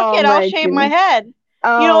said, fuck it, I'll shave my head. You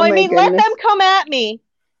know what I mean? Let them come at me.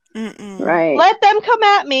 Right. Let them come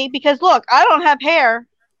at me, because look, I don't have hair.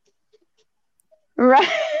 Right.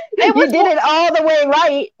 You did it all the way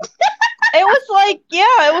right. It was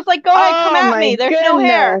like, go ahead, come at me. There's no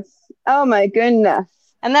hair. Oh my goodness.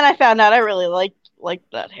 And then I found out I really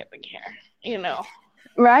liked that having hair, you know.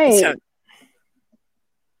 Right.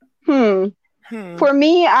 For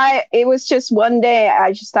me, it was just one day.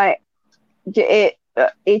 I just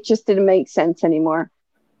it just didn't make sense anymore.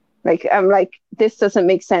 Like, I'm like, this doesn't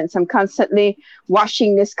make sense. I'm constantly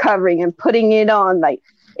washing this covering and putting it on. Like,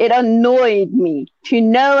 it annoyed me to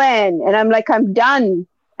no end. And I'm like, I'm done.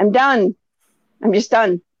 I'm just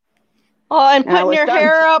done. Oh, and putting your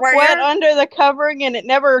hair up Where wet you're- under the covering and it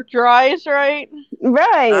never dries, right?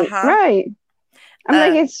 Right, right.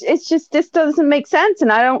 I'm like, it's just, this doesn't make sense.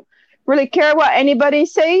 And I don't really care what anybody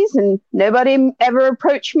says. And nobody ever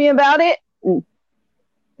approached me about it. And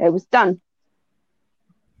it was done.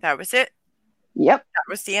 That was it? Yep. That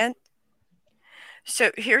was the end?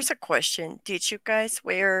 So here's a question. Did you guys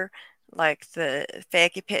wear like the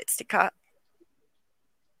faggy pitsty cut?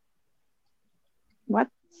 What's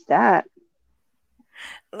that?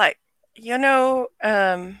 Like, you know,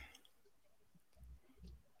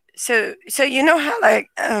 so you know how like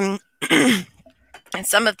in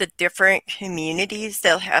some of the different communities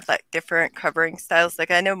they'll have like different covering styles. Like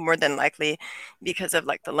I know more than likely because of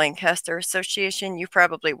like the Lancaster Association, you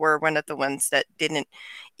probably were one of the ones that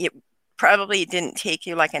it probably didn't take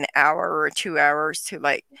you like an hour or 2 hours to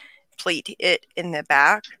like pleat it in the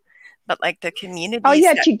back. But like the communities. Oh, you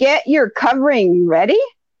had to get your covering ready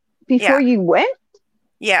before you went?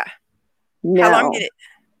 Yeah. No. How long did it?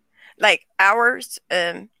 Like hours.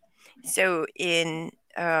 So in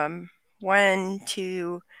 1,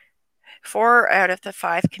 2, 4 out of the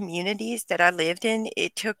 5 communities that I lived in,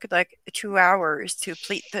 it took like 2 hours to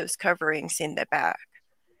pleat those coverings in the back.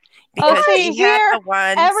 Because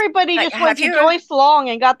everybody like, just went to Joyce Long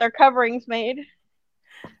and got their coverings made.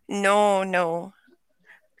 No.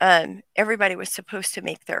 Everybody was supposed to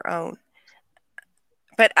make their own.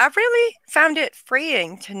 But I really found it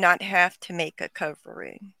freeing to not have to make a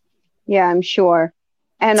covering. Yeah, I'm sure.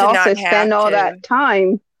 And to also spend all that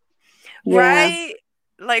time. Right?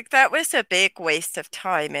 Like that was a big waste of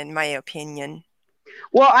time in my opinion.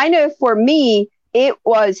 Well, I know for me, it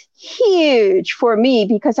was huge for me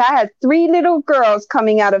because I had 3 little girls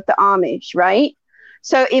coming out of the Amish, right?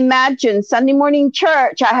 So imagine Sunday morning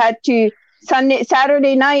church, I had to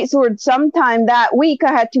Saturday nights or sometime that week,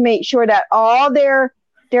 I had to make sure that all their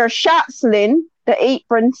schatzlin, the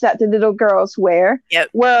aprons that the little girls wear,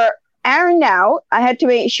 were ironed out. I had to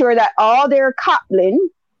make sure that all their cotlin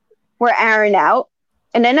were ironed out.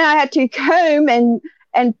 And then I had to comb and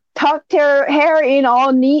tuck their hair in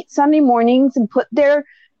all neat Sunday mornings and put their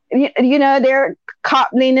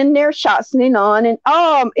cotlin and their schatzlin on. And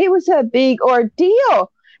it was a big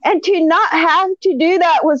ordeal. And to not have to do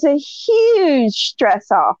that was a huge stress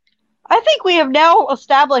off. I think we have now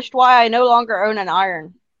established why I no longer own an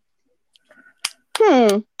iron.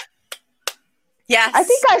 Yes. I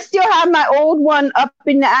think I still have my old one up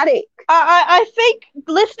in the attic. I think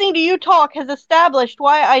listening to you talk has established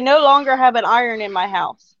why I no longer have an iron in my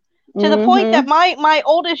house. To the point that my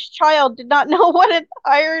oldest child did not know what an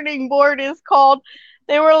ironing board is called.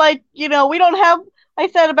 They were like, we don't have, I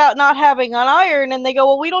said about not having an iron, and they go,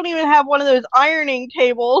 well, we don't even have one of those ironing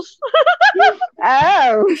tables.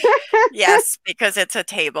 Oh. Yes, because it's a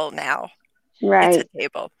table now. Right. It's a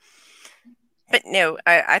table. But no,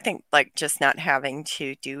 I think like just not having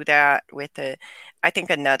to do that with I think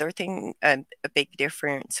another thing, a big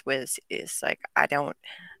difference is like I don't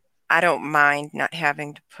mind not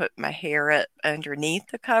having to put my hair up underneath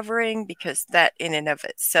the covering because that in and of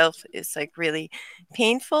itself is like really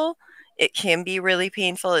painful. It can be really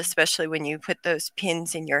painful, especially when you put those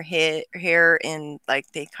pins in your hair and like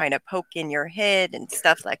they kind of poke in your head and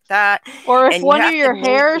stuff like that. Or if one of your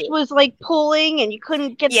hairs was like pulling and you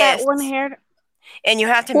couldn't get that one hair. And you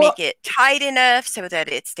have to make it tight enough so that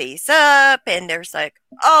it stays up. And there's like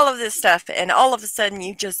all of this stuff. And all of a sudden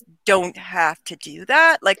you just don't have to do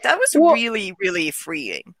that. Like that was really, really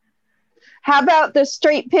freeing. How about the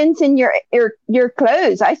straight pins in your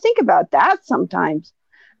clothes? I think about that sometimes.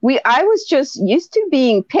 I was just used to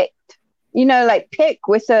being picked, like pick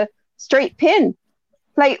with a straight pin.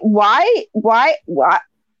 Like why?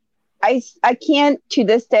 I can't, to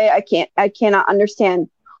this day, I cannot understand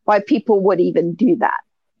why people would even do that.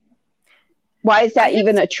 Why is that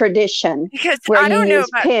even a tradition? Because where I don't you know use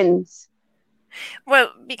pins?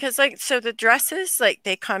 Well, because like so the dresses like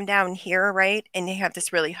they come down here, right? And they have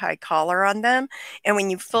this really high collar on them. And when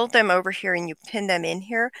you fold them over here and you pin them in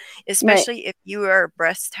here, especially if you are a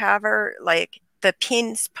breast haver, like the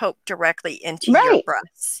pins poke directly into your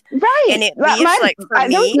breasts. Right. And it leaves like for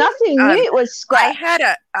me, there was nothing new. It was scratch.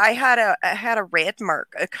 I had a red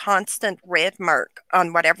mark, a constant red mark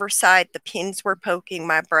on whatever side the pins were poking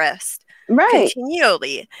my breast. Right.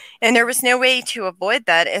 Continually. And there was no way to avoid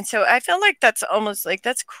that. And so I feel like that's almost like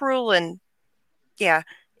that's cruel. And yeah,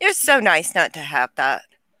 it was so nice not to have that.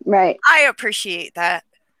 Right. I appreciate that.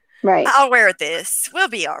 Right. I'll wear this. We'll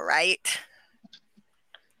be all right.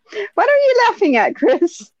 What are you laughing at,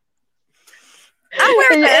 Chris? I'll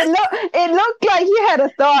wear this. It looked like you had a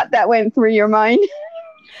thought that went through your mind.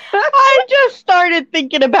 I just started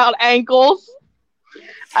thinking about ankles.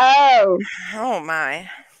 Oh. Oh, my.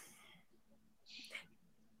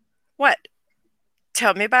 What?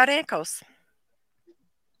 Tell me about ankles.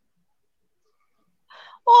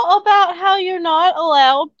 Well, about how you're not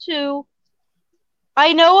allowed to.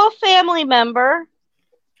 I know a family member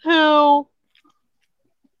who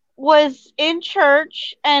was in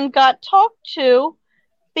church and got talked to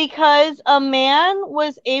because a man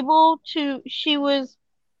was she was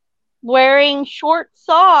wearing short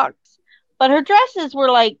socks, but her dresses were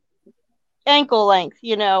like ankle length,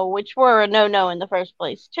 which were a no-no in the first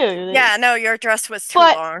place, too. Yeah, no, your dress was too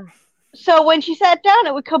long. So when she sat down,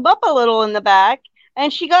 it would come up a little in the back,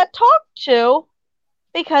 and she got talked to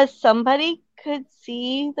because somebody could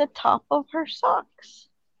see the top of her socks.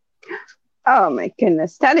 Oh my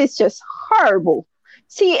goodness, that is just horrible.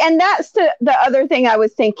 See, and that's the other thing I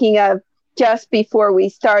was thinking of just before we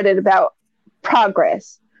started about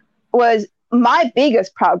progress was my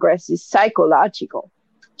biggest progress is psychological.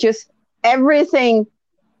 Just everything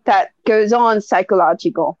that goes on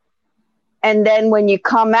psychological. And then when you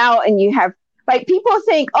come out and you have, like, people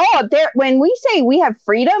think, oh, when we say we have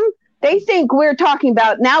freedom, they think we're talking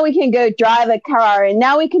about now we can go drive a car and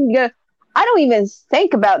now we can go. I don't even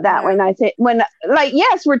think about that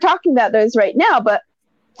yes, we're talking about those right now. But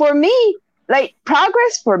for me, like,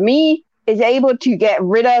 progress for me is able to get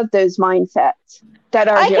rid of those mindsets that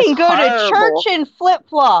are I just can go horrible. to church in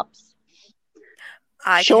flip-flops.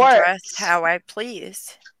 I can dress how I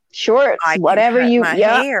please. Shorts, I whatever can cut you my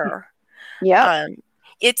hair. Yeah.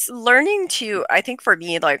 It's learning to, I think for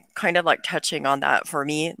me, like, kind of like touching on that for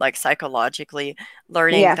me, like psychologically,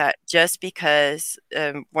 learning that just because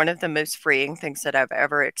one of the most freeing things that I've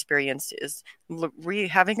ever experienced is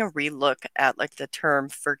having a relook at like the term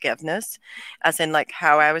forgiveness, as in like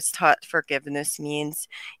how I was taught forgiveness means,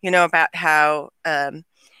 about how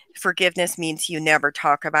forgiveness means you never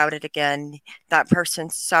talk about it again. That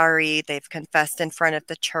person's sorry. They've confessed in front of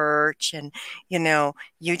the church, and you never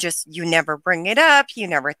bring it up. You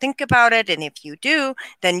never think about it. And if you do,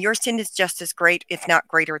 then your sin is just as great, if not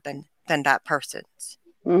greater than that person's.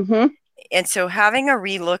 Mm-hmm. And so having a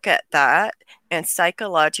relook at that and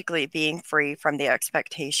psychologically being free from the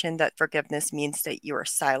expectation that forgiveness means that you are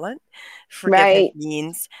silent. Forgiveness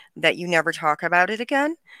means that you never talk about it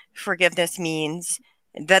again. Forgiveness means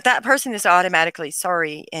that person is automatically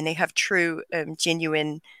sorry and they have true,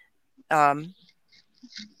 genuine, what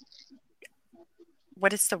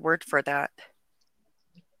is the word for that?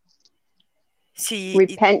 See,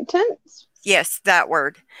 repentance? Yes, that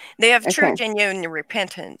word. They have true, genuine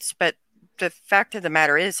repentance, but the fact of the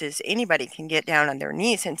matter is anybody can get down on their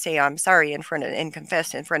knees and say, I'm sorry and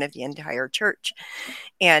confess in front of the entire church.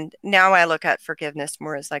 And now I look at forgiveness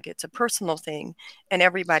more as like it's a personal thing, and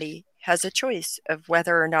everybody has a choice of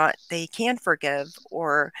whether or not they can forgive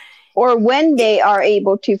or when they are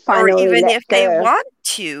able to finally, or even let if they go.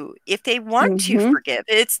 if they want to forgive.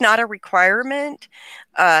 It's not a requirement.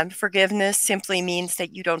 Forgiveness simply means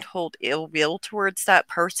that you don't hold ill will towards that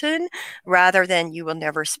person, rather than you will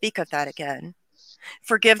never speak of that again.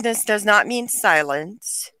 Forgiveness does not mean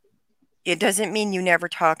silence. It doesn't mean you never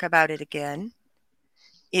talk about it again.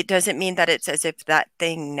 It doesn't mean that it's as if that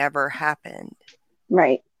thing never happened.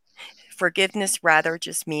 Right. Forgiveness rather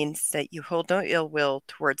just means that you hold no ill will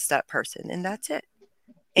towards that person, and that's it.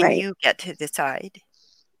 And you get to decide.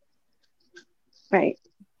 Right.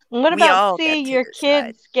 What about seeing your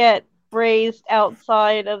kids get raised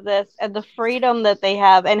outside of this and the freedom that they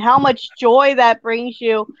have and how much joy that brings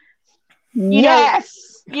you?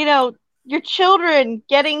 Yes. Your children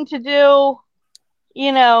getting to do,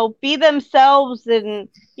 be themselves, and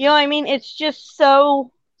it's just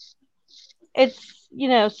so, it's,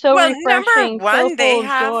 so refreshing. Number one,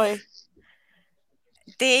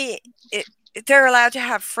 so they're allowed to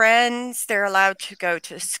have friends. They're allowed to go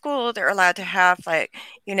to school. They're allowed to have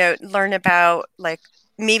learn about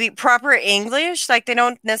maybe proper English. Like they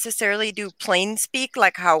don't necessarily do plain speak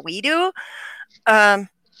like how we do.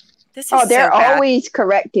 They're always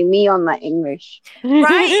correcting me on my English.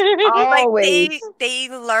 Right. Always. They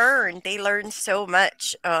learn so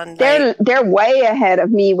much on they're way ahead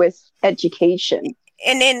of me with education.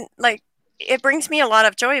 And then it brings me a lot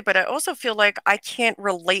of joy, but I also feel like I can't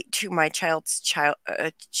relate to my child's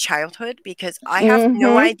childhood because I have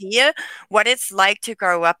no idea what it's like to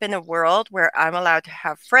grow up in a world where I'm allowed to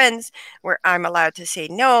have friends, where I'm allowed to say,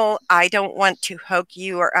 no, I don't want to hug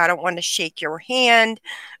you, or I don't want to shake your hand,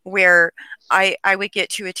 where I would get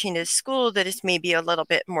to attend a school that is maybe a little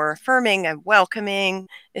bit more affirming and welcoming,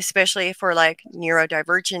 especially for like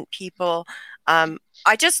neurodivergent people.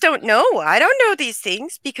 I just don't know. I don't know these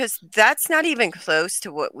things because that's not even close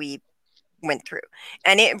to what we went through.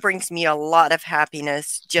 And it brings me a lot of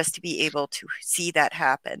happiness just to be able to see that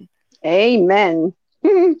happen. Amen.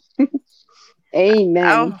 Amen.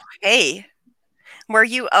 Oh, hey. Were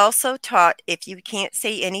you also taught if you can't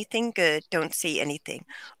say anything good, don't say anything?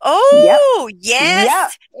 Oh, yep.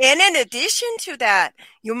 Yes. Yep. And in addition to that,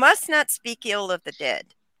 you must not speak ill of the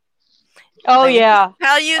dead. Oh, yeah.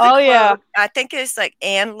 Tell you the quote. Yeah. I think it's like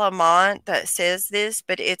Anne Lamott that says this,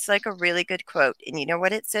 but it's like a really good quote. And you know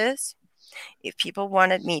what it says? If people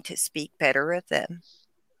wanted me to speak better of them,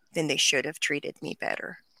 then they should have treated me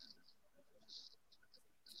better.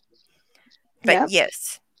 But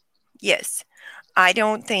yes, I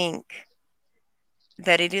don't think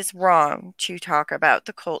that it is wrong to talk about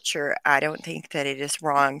the culture. I don't think that it is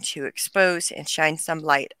wrong to expose and shine some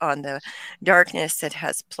light on the darkness that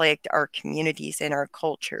has plagued our communities and our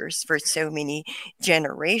cultures for so many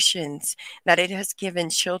generations, that it has given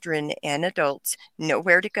children and adults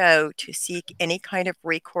nowhere to go to seek any kind of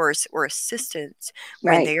recourse or assistance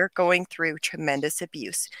when they are going through tremendous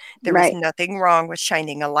abuse. There is nothing wrong with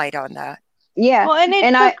shining a light on that. Yeah. Well, and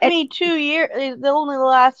it took me 2 years, only the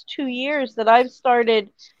last 2 years that I've started,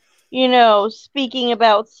 speaking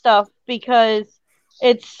about stuff because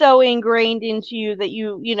it's so ingrained into you that if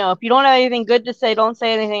you don't have anything good to say, don't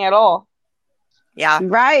say anything at all. Yeah.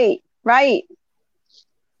 Right.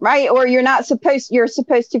 Or you're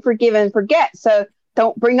supposed to forgive and forget. So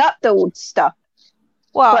don't bring up the old stuff.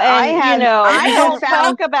 Well, I don't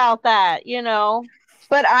talk about that,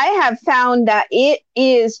 But I have found that it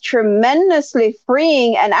is tremendously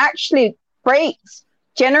freeing and actually breaks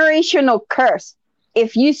generational curse.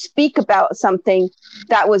 If you speak about something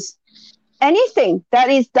that was anything that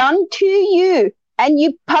is done to you and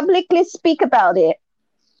you publicly speak about it,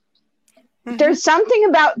 there's something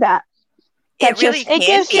about that. It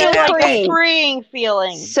gives you like a freeing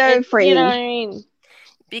feeling. So freeing. You know what I mean?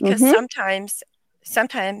 Because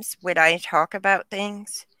sometimes when I talk about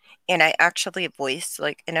things, and I actually voice,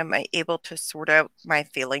 and am I able to sort out my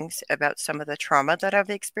feelings about some of the trauma that I've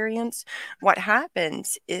experienced, what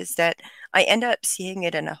happens is that I end up seeing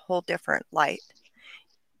it in a whole different light.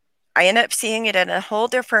 And it's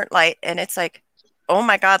like, oh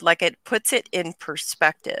my God, it puts it in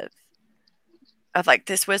perspective of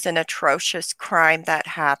this was an atrocious crime that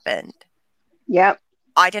happened. Yep.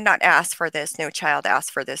 I did not ask for this. No child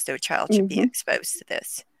asked for this. No child should be exposed to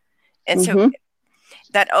this. And so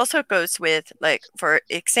that also goes with, for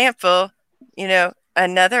example,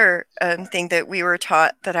 another thing that we were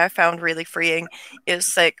taught that I found really freeing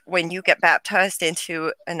is when you get baptized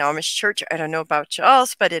into an Amish church. I don't know about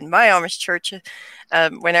y'all's, but in my Amish church,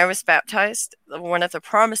 when I was baptized, one of the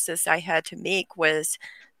promises I had to make was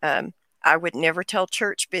I would never tell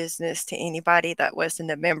church business to anybody that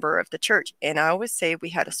wasn't a member of the church. And I always say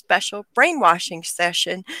we had a special brainwashing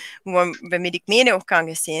session when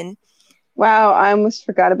in. Wow, I almost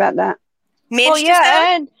forgot about that. Well,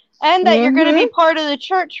 yeah, and that you're going to be part of the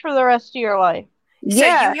church for the rest of your life. So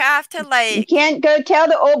you have to You can't go tell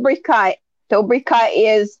the Obrigkeit. The Obrigkeit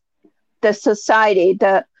is the society,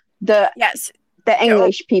 the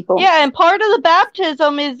English people. Yeah, and part of the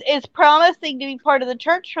baptism is promising to be part of the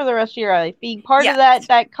church for the rest of your life, being part of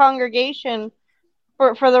that congregation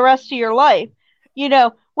for the rest of your life.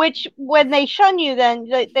 Which when they shun you, then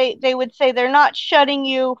they would say they're not shunning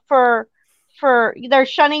you they're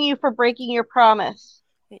shunning you for breaking your promise.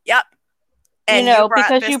 Yep. And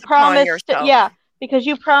because you promised because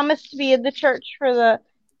you promised to be in the church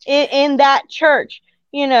in that church,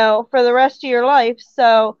 for the rest of your life.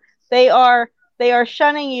 So they are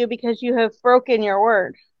shunning you because you have broken your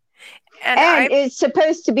word. And it's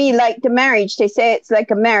supposed to be like the marriage. They say it's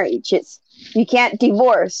like a marriage. You can't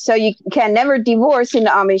divorce. So you can never divorce in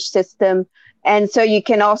the Amish system. And so you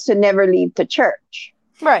can also never leave the church.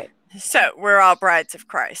 Right. So we're all brides of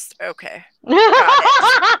Christ. Okay.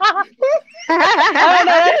 I don't know,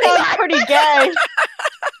 that sounds pretty gay.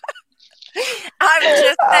 I'm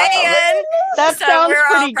just saying. That sounds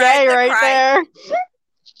pretty gay right there.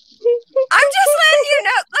 I'm just letting you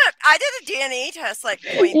know. Look, I did a DNA test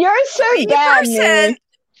You're so bad, man.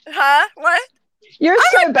 Huh? What? You're I'm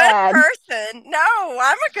so a good bad. person. No,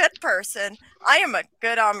 I'm a good person. I am a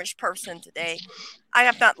good Amish person today. I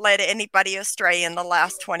have not led anybody astray in the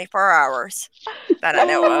last 24 hours that I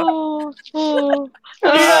know of.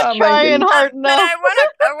 You're Oh, not my trying goodness. hard But enough.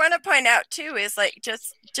 I want to point out too is like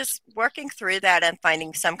just working through that and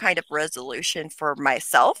finding some kind of resolution for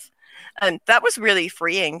myself. And that was really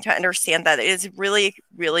freeing to understand that it is really,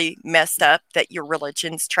 really messed up that your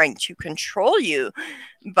religion's trying to control you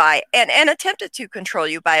by and attempted to control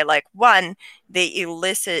you by, like, one, they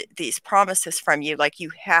elicit these promises from you, like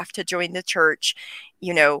you have to join the church.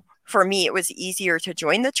 For me, it was easier to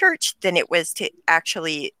join the church than it was to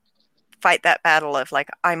actually fight that battle of,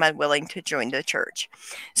 like, I'm unwilling to join the church.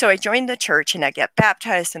 So I joined the church and I get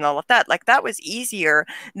baptized and all of that. Like, that was easier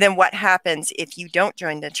than what happens if you don't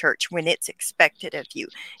join the church when it's expected of you.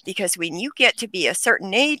 Because when you get to be a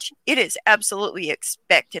certain age, it is absolutely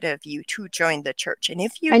expected of you to join the church. And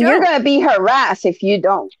if you And don't, you're going to be harassed if you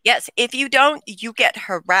don't. yes, if you don't, you get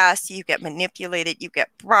harassed, you get manipulated, you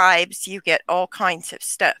get bribes, you get all kinds of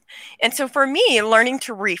stuff. And so for me, learning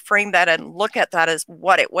to reframe that and look at that as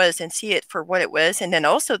what it was and see it for what it was, and then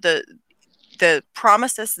also the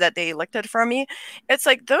promises that they elected from me, it's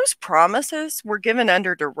like those promises were given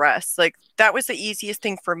under duress. Like, that was the easiest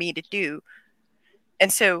thing for me to do.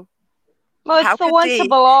 And so Well, how it's the could one they, to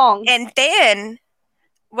belong. and then,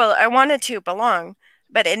 well, I wanted to belong,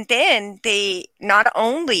 and then they, not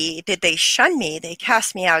only did they shun me, they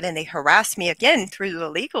cast me out and they harassed me again through the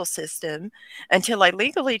legal system until I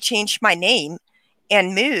legally changed my name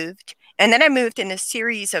and moved. And then I moved in a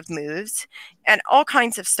series of moves and all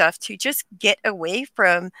kinds of stuff to just get away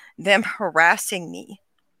from them harassing me.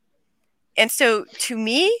 And so to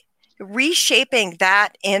me, reshaping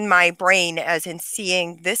that in my brain, as in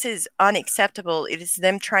seeing this is unacceptable, it is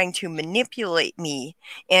them trying to manipulate me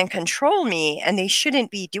and control me, and they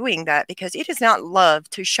shouldn't be doing that, because it is not love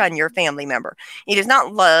to shun your family member. It is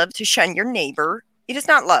not love to shun your neighbor. It is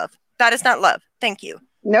not love. That is not love. Thank you.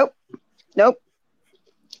 Nope.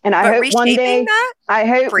 And I But hope one reshaping day,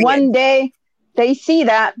 that, one day they see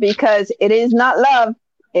that, because it is not love.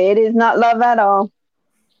 It is not love at all.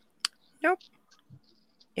 Nope.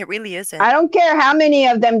 It really isn't. I don't care how many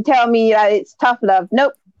of them tell me that it's tough love.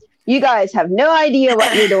 Nope. You guys have no idea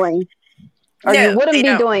what you're doing. Or No, you wouldn't they be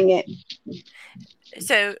don't. doing it.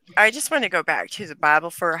 So I just want to go back to the Bible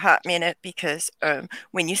for a hot minute, because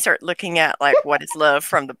when you start looking at, like, what is love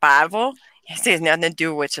from the Bible, it has nothing to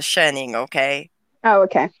do with the shunning, okay? Oh,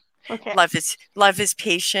 okay. Okay. Love is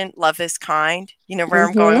patient. Love is kind. You know where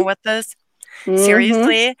I'm Mhm. going with this? Mhm.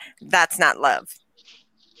 Seriously, that's not love.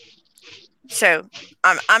 So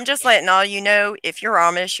I'm just letting all you know, if you're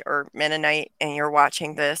Amish or Mennonite and you're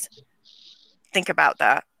watching this, think about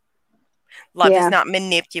that. Love Yeah. is not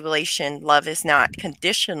manipulation. Love is not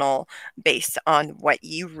conditional based on what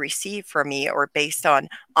you receive from me, or based on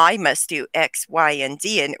I must do X, Y, and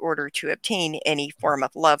Z in order to obtain any form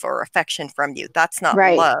of love or affection from you. That's not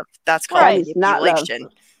Right. love. That's called Right. That is not love. manipulation.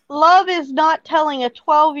 Love is not telling a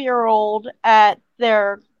 12-year-old at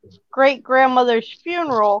their great-grandmother's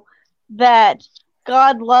funeral that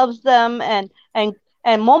God loves them and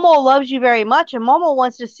Momo loves you very much, and Momo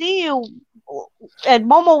wants to see you, and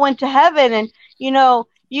Momo went to heaven, and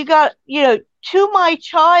you got to my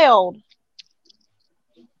child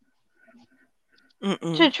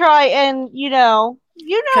to try and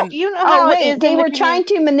Come- how Oh, it wait. is They in the were trying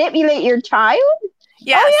to manipulate your child?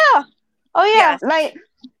 Yes. Oh yeah. Yes.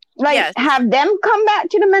 Like Yes. have them come back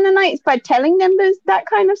to the Mennonites by telling them that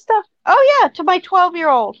kind of stuff? Oh yeah, to my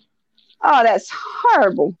 12-year-old. Oh, that's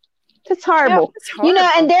horrible. That's horrible. It's You know,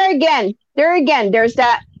 horrible. and there again, there's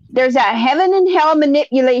that heaven and hell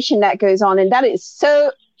manipulation that goes on, and that is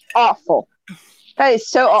so awful. That is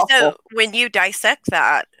so awful. So when you dissect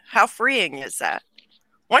that, how freeing is that?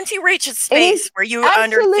 Once you reach a space where you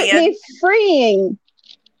Absolutely understand, freeing.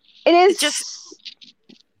 It is just,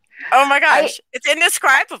 oh my gosh, it's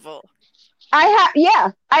indescribable. I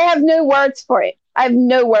have no words for it. I have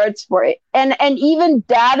no words for it. And even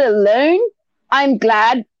that alone, I'm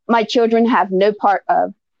glad my children have no part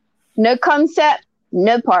of. No concept,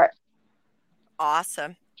 no part.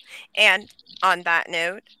 Awesome. And on that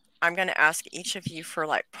note, I'm going to ask each of you for,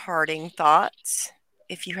 like, parting thoughts,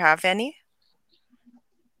 if you have any.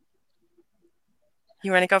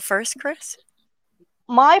 You want to go first, Chris?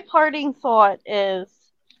 My parting thought is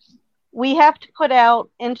we have to put out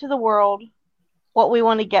into the world what we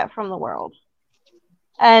want to get from the world.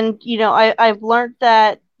 And, I've learned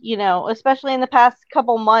that, especially in the past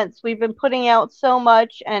couple months, we've been putting out so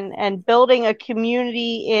much and building a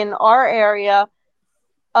community in our area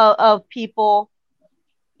of people,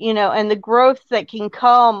 and the growth that can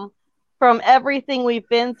come from everything we've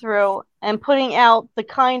been through and putting out the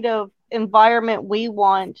kind of environment we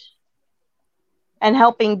want and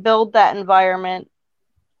helping build that environment.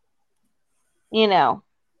 You know.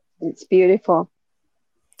 It's beautiful.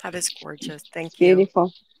 That is gorgeous. Thank It's you.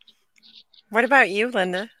 beautiful. What about you,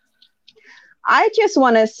 Linda? I just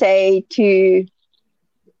want to say to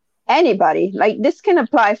anybody, like this can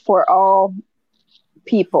apply for all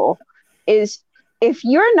people, is if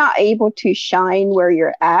you're not able to shine where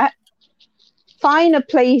you're at, find a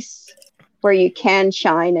place where you can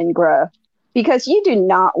shine and grow, because you do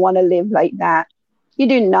not want to live like that. You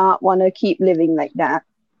do not want to keep living like that.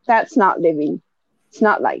 That's not living. It's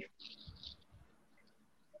not life.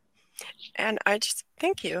 And I just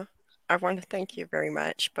thank you. I want to thank you very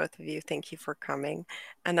much, both of you. Thank you for coming.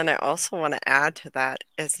 And then I also want to add to that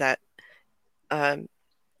is that,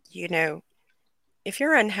 you know, if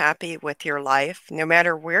you're unhappy with your life, no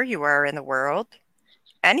matter where you are in the world,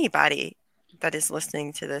 anybody that is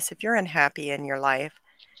listening to this, if you're unhappy in your life,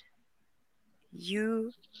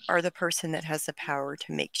 you are the person that has the power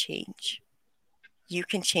to make change. You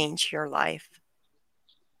can change your life.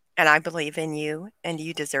 And I believe in you, and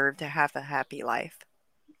you deserve to have a happy life.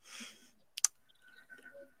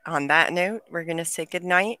 On that note, we're going to say good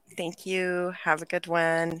night. Thank you. Have a good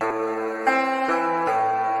one.